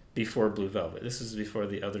before Blue Velvet. This was before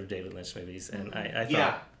the other David Lynch movies, and I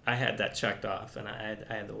thought I had that checked off, and I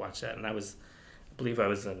had to watch that. And I believe I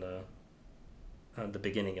was in the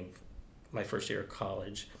beginning of my first year of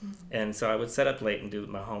college, and so I would set up late and do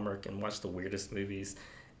my homework and watch the weirdest movies,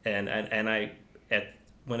 and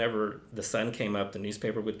whenever the sun came up, the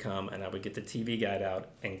newspaper would come, and I would get the TV guide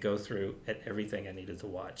out and go through everything I needed to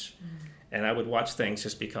watch, and I would watch things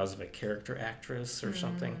just because of a character actress or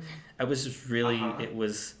something. I was just really it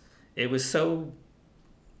was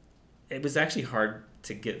actually hard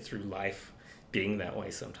to get through life being that way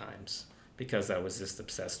sometimes, because I was just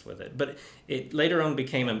obsessed with it. But it later on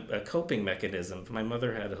became a coping mechanism. My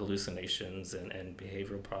mother had hallucinations and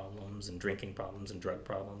behavioral problems and drinking problems and drug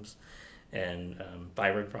problems and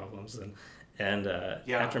thyroid problems. And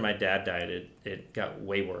after my dad died, it got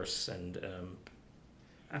way worse. And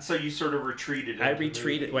so you sort of retreated. I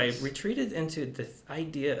retreated into the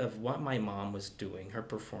idea of what my mom was doing. Her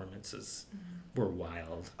performances were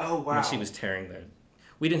wild. Oh, wow. When she was tearing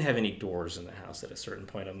we didn't have any doors in the house at a certain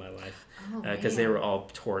point in my life, because they were all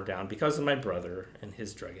torn down because of my brother and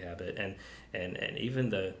his drug habit, and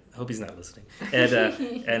even I hope he's not listening,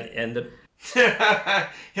 and the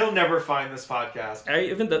he'll never find this podcast.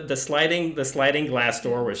 even the sliding glass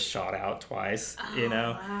door was shot out twice,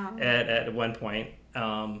 Wow. at one point,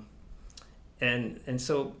 and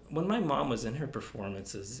so when my mom was in her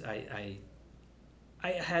performances,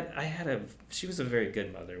 she was a very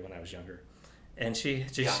good mother when I was younger, and she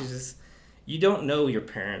just, you don't know your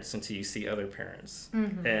parents until you see other parents,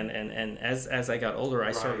 and as I got older,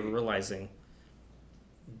 I started realizing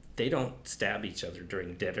they don't stab each other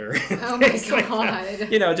during dinner. Oh my God. Like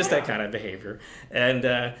that. Just that kind of behavior,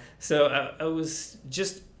 and so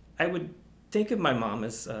I would think of my mom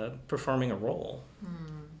as performing a role.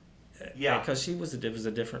 Because it was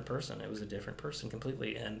a different person. It was a different person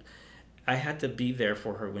completely, and I had to be there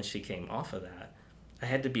for her when she came off of that. I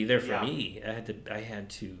had to be there for me. I had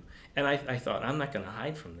to, and I thought, I'm not going to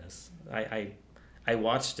hide from this. I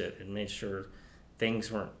watched it and made sure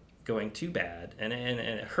things weren't going too bad, and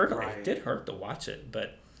it hurt. Right. It did hurt to watch it,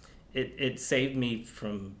 but it saved me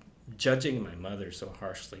from judging my mother so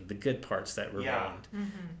harshly. The good parts that remained,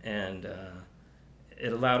 and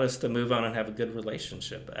it allowed us to move on and have a good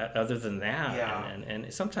relationship. Other than that,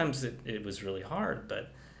 and sometimes it was really hard,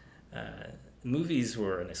 but movies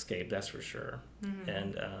were an escape, that's for sure.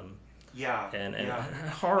 And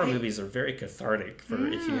horror movies are very cathartic for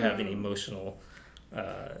if you have any emotional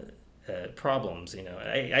problems. I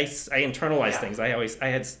internalize things. I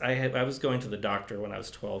was going to the doctor when I was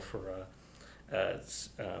 12 for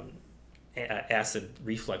acid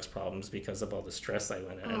reflux problems because of all the stress I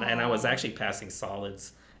went in, and I was actually passing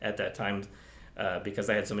solids at that time because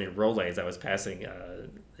I had so many Rolaids. I was passing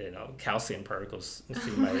calcium particles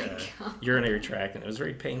through my urinary tract, and it was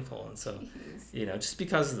very painful. And so just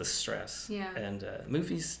because of the stress, and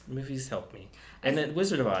movies helped me. And then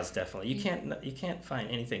Wizard of Oz, definitely, you can't find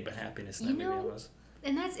anything but happiness in that movie.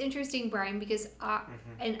 And that's interesting, Brian, because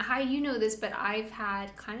and how you know this, but I've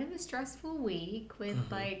had kind of a stressful week with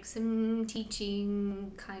like some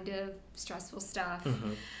teaching kind of stressful stuff.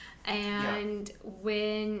 And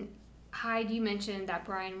when Hyde, you mentioned that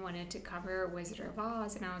Brian wanted to cover Wizard of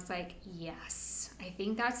Oz, and I was like, yes, I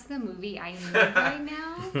think that's the movie I need right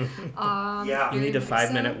now. You need a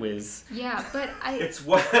 5-minute whiz. Yeah, but it's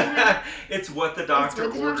what the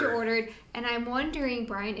doctor ordered. And I'm wondering,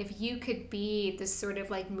 Brian, if you could be this sort of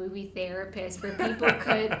like movie therapist where people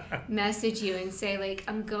could message you and say, like,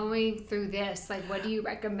 I'm going through this. Like, what do you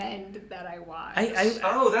recommend that I watch?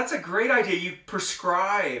 That's a great idea. You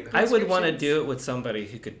prescribe. I would want to do it with somebody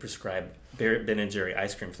who could prescribe Ben and Jerry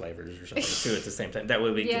ice cream flavors or something too at the same time. That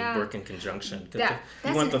way we can work in conjunction. You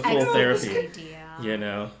want the full therapy.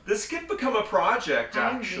 Idea. This could become a project,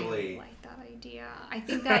 actually. I really like that idea. I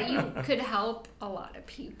think that you could help a lot of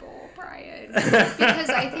people, Brian. Because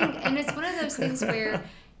I think, and it's one of those things where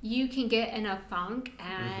you can get in a funk,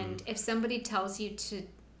 and if somebody tells you to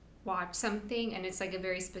watch something and it's like a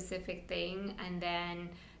very specific thing, and then,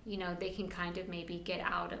 they can kind of maybe get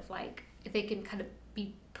out of like, if they can kind of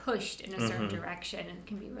be pushed in a certain direction, and it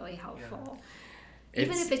can be really helpful.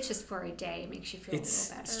 Even if it's just for a day, it makes you feel a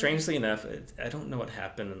little better. Strangely enough, I don't know what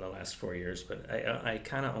happened in the last 4 years, but I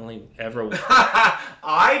kind of only ever...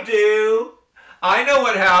 I do! I know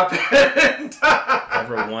what happened!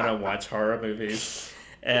 ever want to watch horror movies,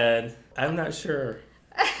 and I'm not sure.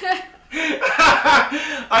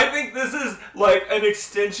 I think this is like an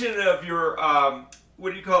extension of your...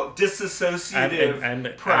 what do you call it?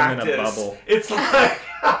 Disassociative practice. I'm in a bubble. It's like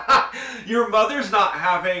your mother's not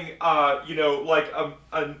having, like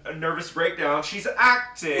a nervous breakdown. She's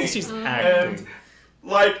acting. And,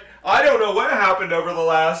 like, I don't know what happened over the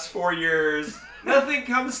last 4 years. Nothing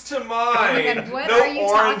comes to mind. Oh my God, what no are you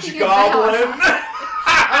orange goblin.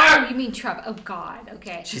 Oh, you mean Trump? Oh God.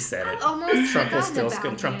 Okay. She said it. Almost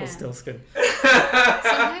Trumpelstiltskin.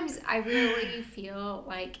 Sometimes I really feel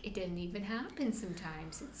like it didn't even happen.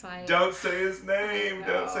 Sometimes it's like, don't say his name.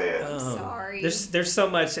 Don't say it. I'm sorry. There's so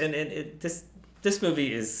much, and this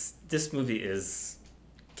movie is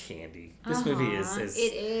candy. This movie is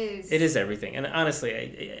it is everything. And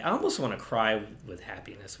honestly, I almost want to cry with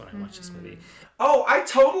happiness when I watch this movie. Oh, I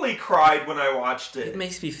totally cried when I watched it.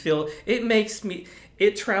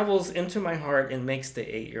 It travels into my heart and makes the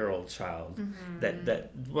 8-year-old child that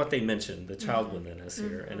what they mentioned, the child within us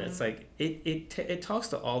here, and it's like it talks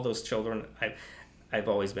to all those children. I've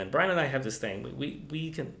always been. Brian and I have this thing.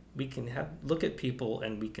 We can look at people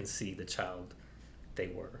and we can see the child they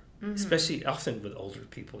were. Especially often with older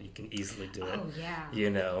people, you can easily do it. Oh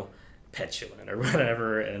yeah. Petulant or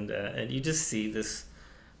whatever, and you just see this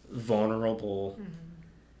vulnerable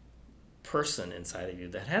person inside of you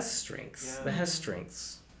that has strengths,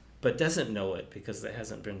 but doesn't know it because it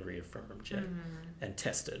hasn't been reaffirmed yet and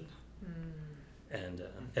tested and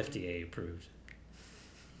FDA approved.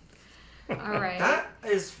 All right. That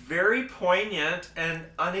is very poignant and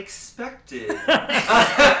unexpected.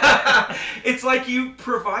 It's like you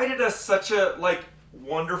provided us such a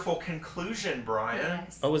wonderful conclusion, Brian.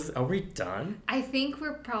 Yes. Are we done? I think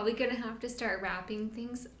we're probably gonna have to start wrapping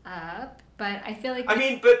things up, but I feel like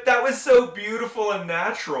But that was so beautiful and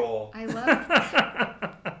natural. I love.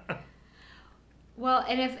 Well,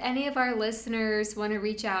 and if any of our listeners want to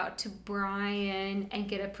reach out to Brian and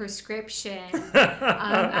get a prescription,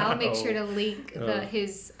 I'll make sure to link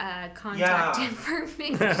his contact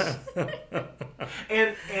information.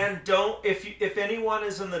 And don't if anyone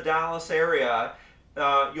is in the Dallas area,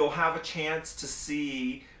 you'll have a chance to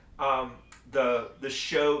see the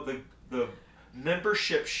show, the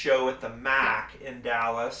membership show at the MAC in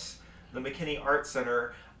Dallas, the McKinney Art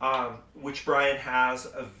Center. Which Brian has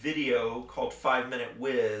a video called 5 Minute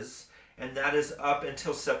Whiz, and that is up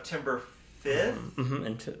until September 5th.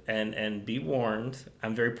 Mm-hmm. And be warned,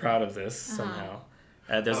 I'm very proud of this somehow.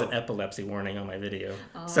 There's an epilepsy warning on my video.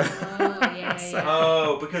 Oh, so, yeah.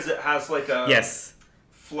 Oh, because it has like a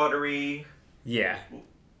fluttery. Yeah.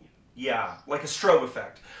 Yeah, like a strobe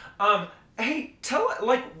effect. Hey,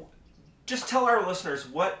 just tell our listeners,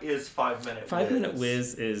 what is 5 Minute Whiz? 5 Minute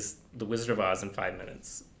Whiz is The Wizard of Oz in 5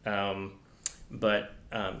 minutes. But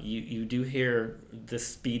you do hear the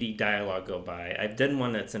speedy dialogue go by. I've done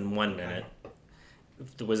one that's in 1 minute.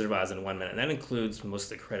 The Wizard of Oz in 1 minute. And that includes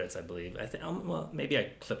most of the credits, I believe. I think maybe I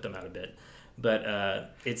clipped them out a bit. But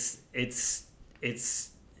it's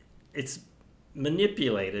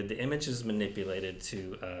manipulated. The image is manipulated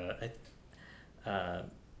to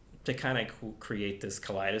kind of create this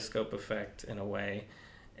kaleidoscope effect in a way.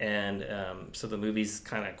 And so the movie's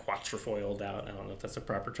kind of quatrefoiled out. I don't know if that's a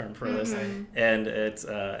proper term for this. And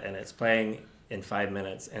it's playing in 5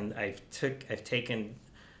 minutes. And I've taken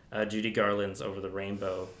Judy Garland's Over the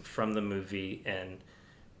Rainbow from the movie, and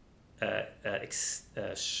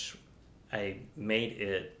I made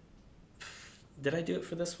it. Did I do it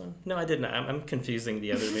for this one? No, I didn't. I'm confusing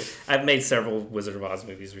the other movie. I've made several Wizard of Oz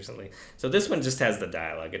movies recently. So this one just has the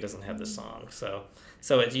dialogue. It doesn't have the song. So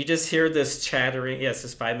you just hear this chattering. Yes,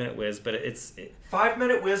 it's 5 Minute Whiz, but it's 5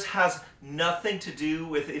 Minute Whiz has nothing to do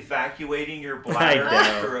with evacuating your bladder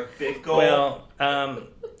after a big gulp. Well,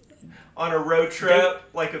 on a road trip,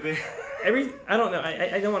 like a big. I don't know.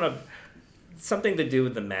 I don't want to. Something to do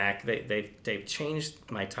with the Mac. They've changed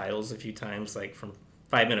my titles a few times, like from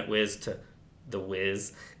 5 Minute Whiz to The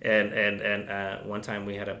Whiz, and one time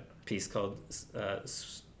we had a piece called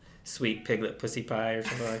Sweet Piglet Pussy Pie or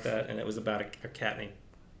something like that, and it was about a cat named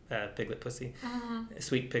Piglet Pussy,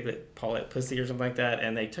 Sweet Piglet Paulette Pussy or something like that,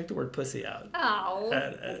 and they took the word pussy out. Oh,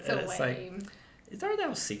 that's so it's lame. Like, are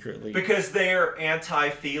thou secretly? Because they're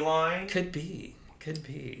anti-feline? Could be.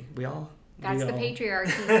 That's the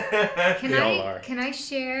patriarchy. Can I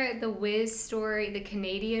share the Wiz story, the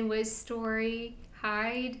Canadian Wiz story?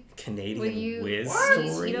 Hyde? Canadian Wiz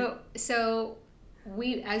story? So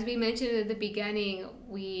as we mentioned at the beginning,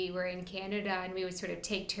 we were in Canada and we would sort of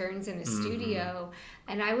take turns in the studio,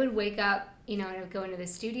 and I would wake up, and I would go into the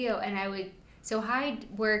studio and so Hyde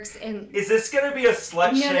works in... Is this going to be a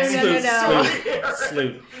slut shaming? No.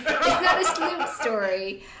 Sloot. It's not a sloot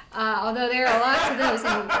story, although there are lots of those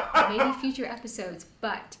in maybe future episodes.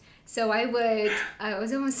 But, so I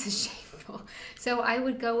was almost shameful. So I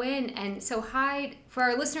would go in, and so Hyde, for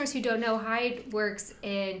our listeners who don't know, Hyde works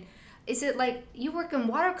in... Is it like you work in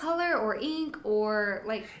watercolor or ink or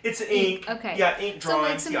like... It's ink. Okay. Yeah, ink drawings. So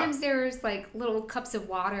like sometimes there's like little cups of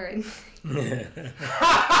water and...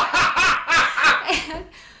 And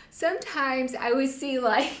sometimes I would see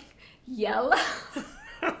like yellow.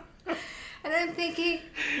 And I'm thinking,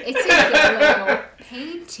 it's a yellow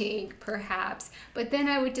painting, perhaps. But then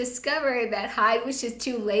I would discover that Hyde was just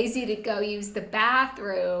too lazy to go use the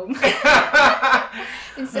bathroom.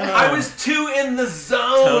 And so I was too in the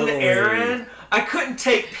zone, Totally. Aaron. I couldn't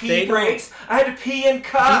take pee breaks. I had to pee in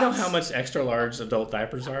cups. Do you know how much extra large adult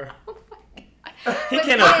diapers are? He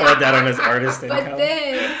can't afford that on his artist income. But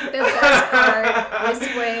then the best part was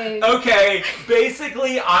when... Okay,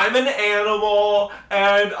 basically I'm an animal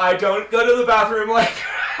and I don't go to the bathroom like...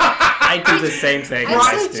 I do the same thing in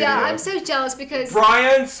my studio. I'm so jealous because...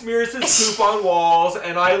 Brian smears his poop on walls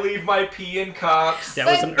and I leave my pee in cups. That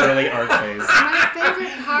was an early art phase. My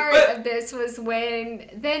favorite part of this was when...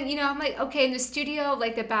 Then, I'm like, okay, in the studio,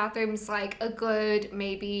 like the bathroom's like a good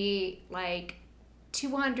maybe like...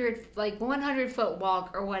 100-foot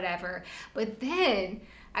walk or whatever. But then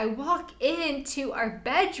I walk into our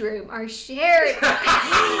bedroom, our shared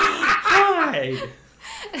Hi.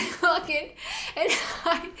 and I walk in and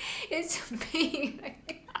it's being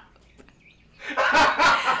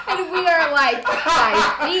and we are like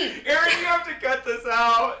 5 feet. Aaron, you have to cut this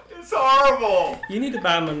out. It's horrible. You need to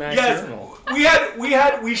buy him a nice Yes, urinal.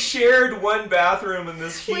 we shared one bathroom in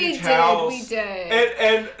this huge house. We did.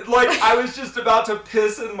 And like I was just about to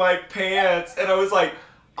piss in my pants, and I was like,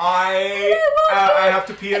 I have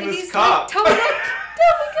to pee in And this he's cup. like, Tony,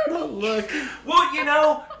 Oh, look. Well, you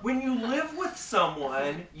know, when you live with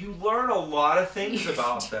someone, you learn a lot of things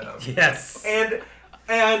about them. Yes. And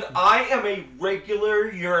I am a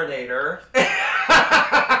regular urinator.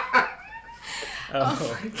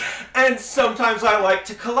 Oh. And sometimes I like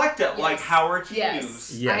to collect it, like Howard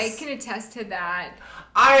Hughes. Yes. I can attest to that.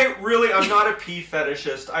 I'm not a pee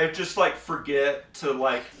fetishist. I just like forget to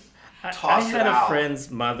like toss I had it out. a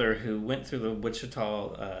friend's mother who went through the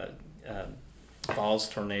Wichita Falls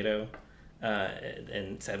tornado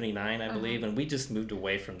in '79, I believe, and we just moved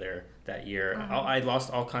away from there that year. I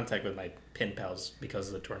lost all contact with my pen pals because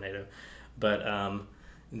of the tornado, but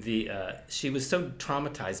she was so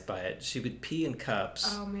traumatized by it. She would pee in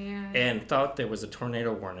cups. Oh man. And thought there was a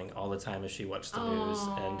tornado warning all the time as she watched the news.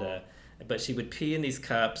 And but she would pee in these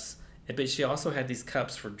cups. But she also had these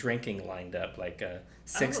cups for drinking lined up, like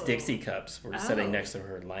 6 Dixie cups were sitting next to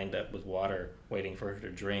her, lined up with water, waiting for her to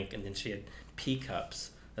drink. And then she had pee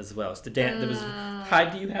cups as well. So there was.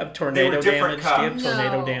 Hyde, do you have tornado different damage? Do you have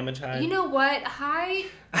tornado No. damage, Hyde? You know what? I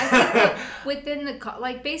think that within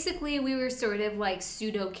like basically we were sort of like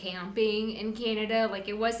pseudo camping in Canada. Like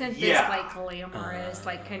it wasn't this like glamorous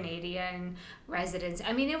like Canadian residence.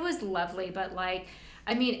 I mean, it was lovely, but like.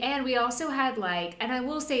 I mean, and we also had like, and I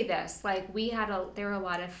will say this, like there were a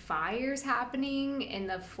lot of fires happening in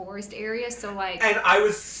the forest area, so like. And I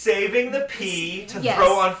was saving the pee to Yes,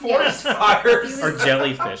 throw on forest fires. Or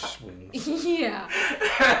jellyfish wounds. Yeah.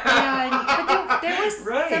 But there was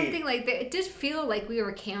Right. something like that. It did feel like we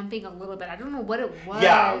were camping a little bit. I don't know what it was.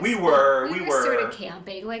 Yeah, we were. We were sort of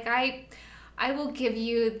camping. Like I will give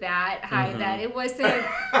you that that it wasn't.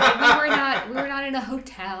 Like, we were not in a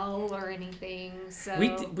hotel or anything. So We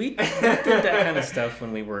did that kind of stuff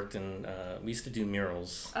when we worked in. We used to do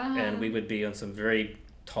murals, and we would be on some very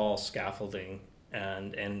tall scaffolding,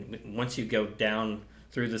 and once you go down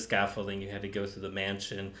through the scaffolding, you had to go through the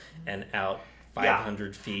mansion and out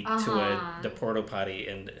 500 feet to the porta potty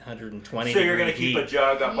and 120. So you're gonna keep a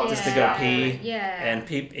jug up on the just to go scaffolding. pee. Yeah. And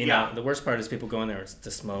you know, the worst part is people go in there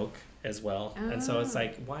to smoke as well, and so it's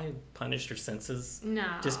like, why punish your senses? No.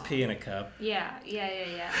 Just pee in a cup. Yeah.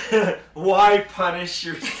 Why punish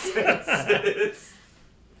your senses?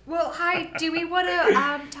 Well, hi. Do we want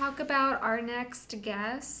to talk about our next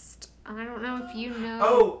guest? I don't know if you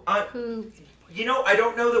know who. You know, I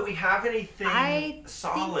don't know that we have anything I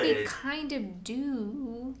solid. think we kind of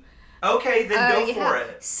do. Okay, then go Yeah. for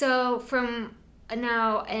it. So from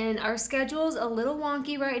now, and our schedule's a little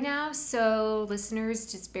wonky right now, so listeners,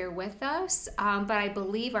 just bear with us. But I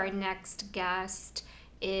believe our next guest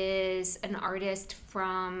is an artist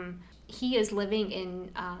he is living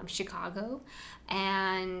in Chicago,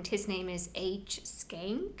 and his name is H.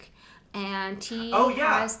 Skank. And he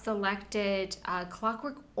has selected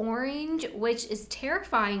Clockwork Orange, which is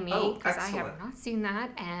terrifying me because I have not seen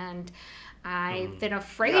that, and I've been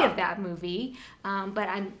afraid of that movie. But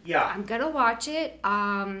I'm gonna watch it.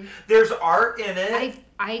 There's art in it.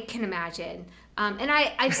 I can imagine. And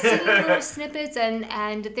I've seen little snippets,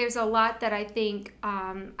 and there's a lot that I think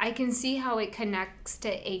I can see how it connects to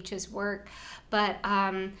H's work. But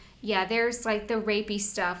there's like the rapey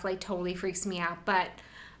stuff like totally freaks me out. But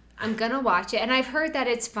I'm gonna watch it, and I've heard that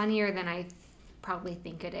it's funnier than I probably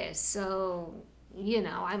think it is. So you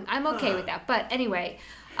know, I'm okay with that. But anyway,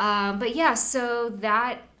 so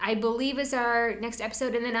that I believe is our next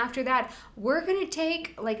episode, and then after that, we're gonna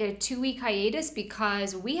take like a 2-week hiatus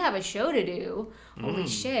because we have a show to do. Holy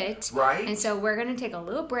shit! Right. And so we're gonna take a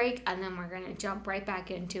little break, and then we're gonna jump right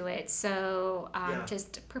back into it. So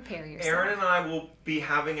just prepare yourself. Aaron and I will be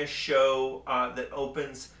having a show that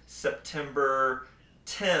opens September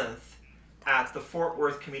 10th at the Fort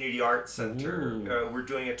Worth Community Arts Center. We're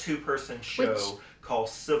doing a 2-person show called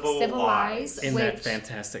Civilize. In that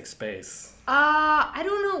fantastic space. I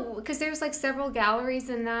don't know, because there's like several galleries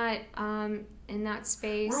in that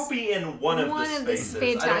space. We'll be in one of the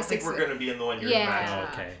spaces. I don't think we're going to be in the one you're imagining.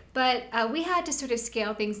 Oh, okay. But we had to sort of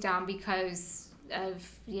scale things down because of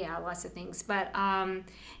lots of things. But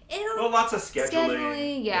lots of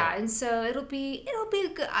scheduling. And so it'll be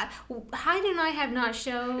good. Hyde and I have not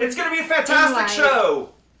shown. It's going to be a fantastic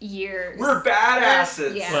show. Years. We're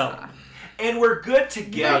badasses. Yeah. Well, and we're good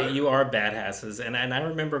together. You are badasses, and I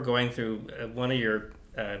remember going through one of your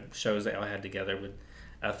shows that y'all had together with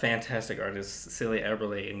a fantastic artist, Celia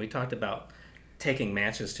Eberle, and we talked about taking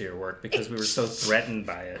matches to your work because we were so threatened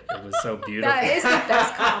by it. It was so beautiful. That is the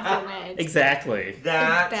best compliment. Exactly.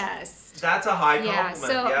 The best. That's a high Yeah,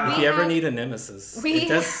 compliment. so yeah. If you ever need a nemesis,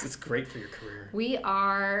 it's great for your career. We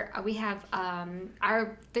have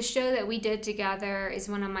the show that we did together is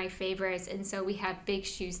one of my favorites, and so we have big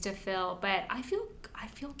shoes to fill. But I feel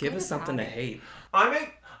Give good us something about to it. hate.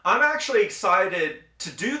 I'm actually excited to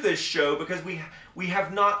do this show because we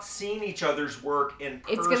have not seen each other's work in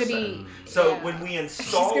person. It's gonna be so yeah. when we She's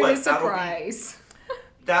install gonna it, surprise.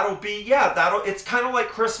 it's kind of like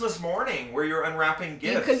Christmas morning where you're unwrapping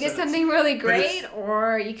gifts. You could get and something really great,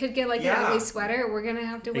 or you could get like Yeah. an ugly sweater. We're gonna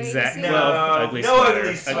have to wait Exactly. to see. No, ugly no sweater.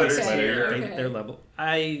 ugly sweaters Okay. here. Okay. They're level.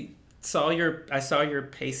 I saw your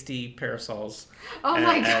pasty parasols. Oh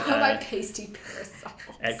my at, god, my pasty parasols.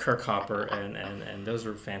 At Kirk Hopper, and those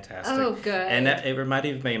were fantastic. Oh, good. And it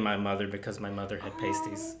reminded me of my mother because my mother had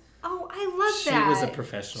pasties. Oh, I love She that. was a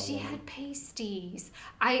professional She woman. had pasties.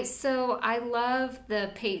 I love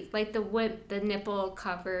the the nipple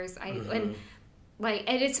covers. And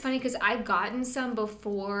it's funny because I've gotten some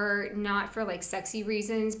before, not for like sexy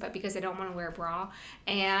reasons, but because I don't want to wear a bra,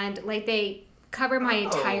 and like they cover my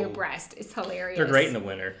entire breast. It's hilarious. They're great in the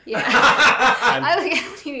winter. Yeah. I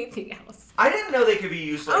don't need anything else. I didn't know they could be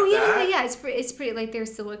used like yeah, that. yeah. It's pretty. Like they're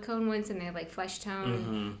silicone ones, and they're like flesh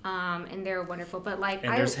tone, and they're wonderful. But like,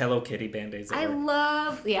 And there's Hello Kitty Band-Aids. I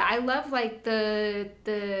love like the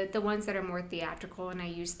ones that are more theatrical, and I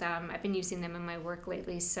use them. I've been using them in my work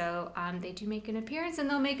lately, so they do make an appearance, and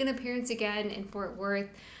they'll make an appearance again in Fort Worth.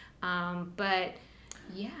 But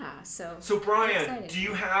yeah, so Brian, excited. do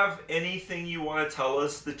you have anything you want to tell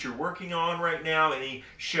us that you're working on right now? Any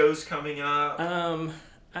shows coming up?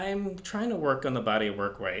 I'm trying to work on the body of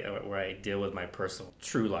work where I deal with my personal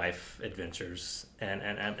true life adventures, and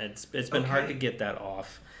it's been hard to get that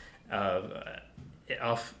off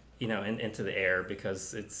into the air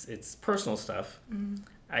because it's personal stuff.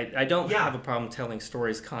 I don't have a problem telling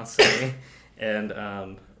stories constantly,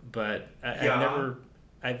 and but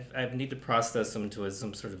I need to process them into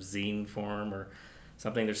some sort of zine form or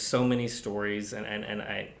something. There's so many stories, and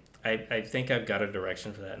I think I've got a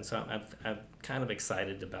direction for that, and so I'm kind of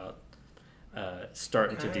excited about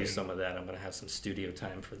starting to do some of that. I'm going to have some studio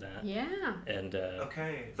time for that. Yeah. And the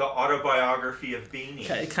autobiography of Beanie.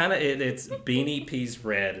 It's Beanie Peas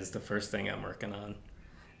Red is the first thing I'm working on.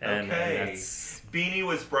 And that's Beanie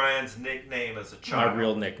was Brian's nickname as a child. my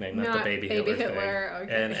real nickname, not the Baby Hitler thing.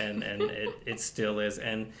 Okay. And it still is.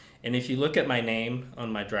 And if you look at my name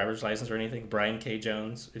on my driver's license or anything, Brian K.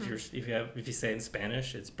 Jones. If you say it in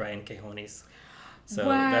Spanish, it's Brian Cajones. So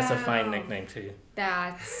that's a fine nickname too.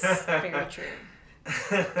 That's very true.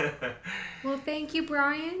 Well, thank you,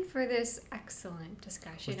 Brian, for this excellent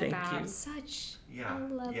discussion about such a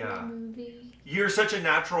lovely movie. You're such a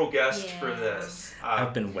natural guest Yeah. for this.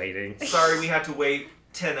 I've been waiting. Sorry we had to wait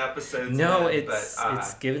 10 episodes. No, in,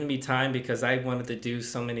 it's given me time because I wanted to do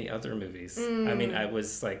so many other movies. I mean, I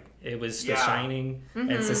was like, it was The Shining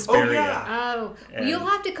and Suspiria. Oh, And- you'll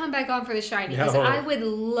have to come back on for The Shining because No. I would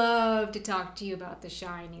love to talk to you about The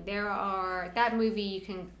Shining. That movie you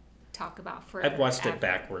can talk about forever. I've watched it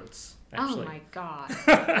backwards, actually. Oh my god.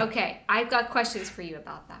 Okay, I've got questions for you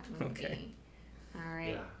about that movie. Okay. All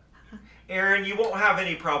right. Yeah. Aaron, you won't have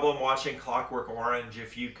any problem watching Clockwork Orange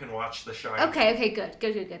if you can watch The Shining. Okay,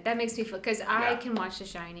 good. That makes me feel, because I can watch The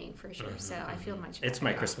Shining for sure, so I feel much better. It's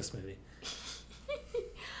my Christmas movie.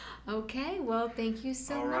 Okay, well, thank you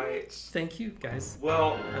so All right. much. Thank you, guys.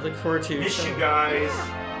 Well, I look forward to your miss show. you guys.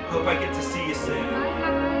 Hope I get to see you soon.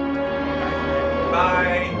 Bye.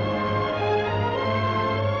 Bye.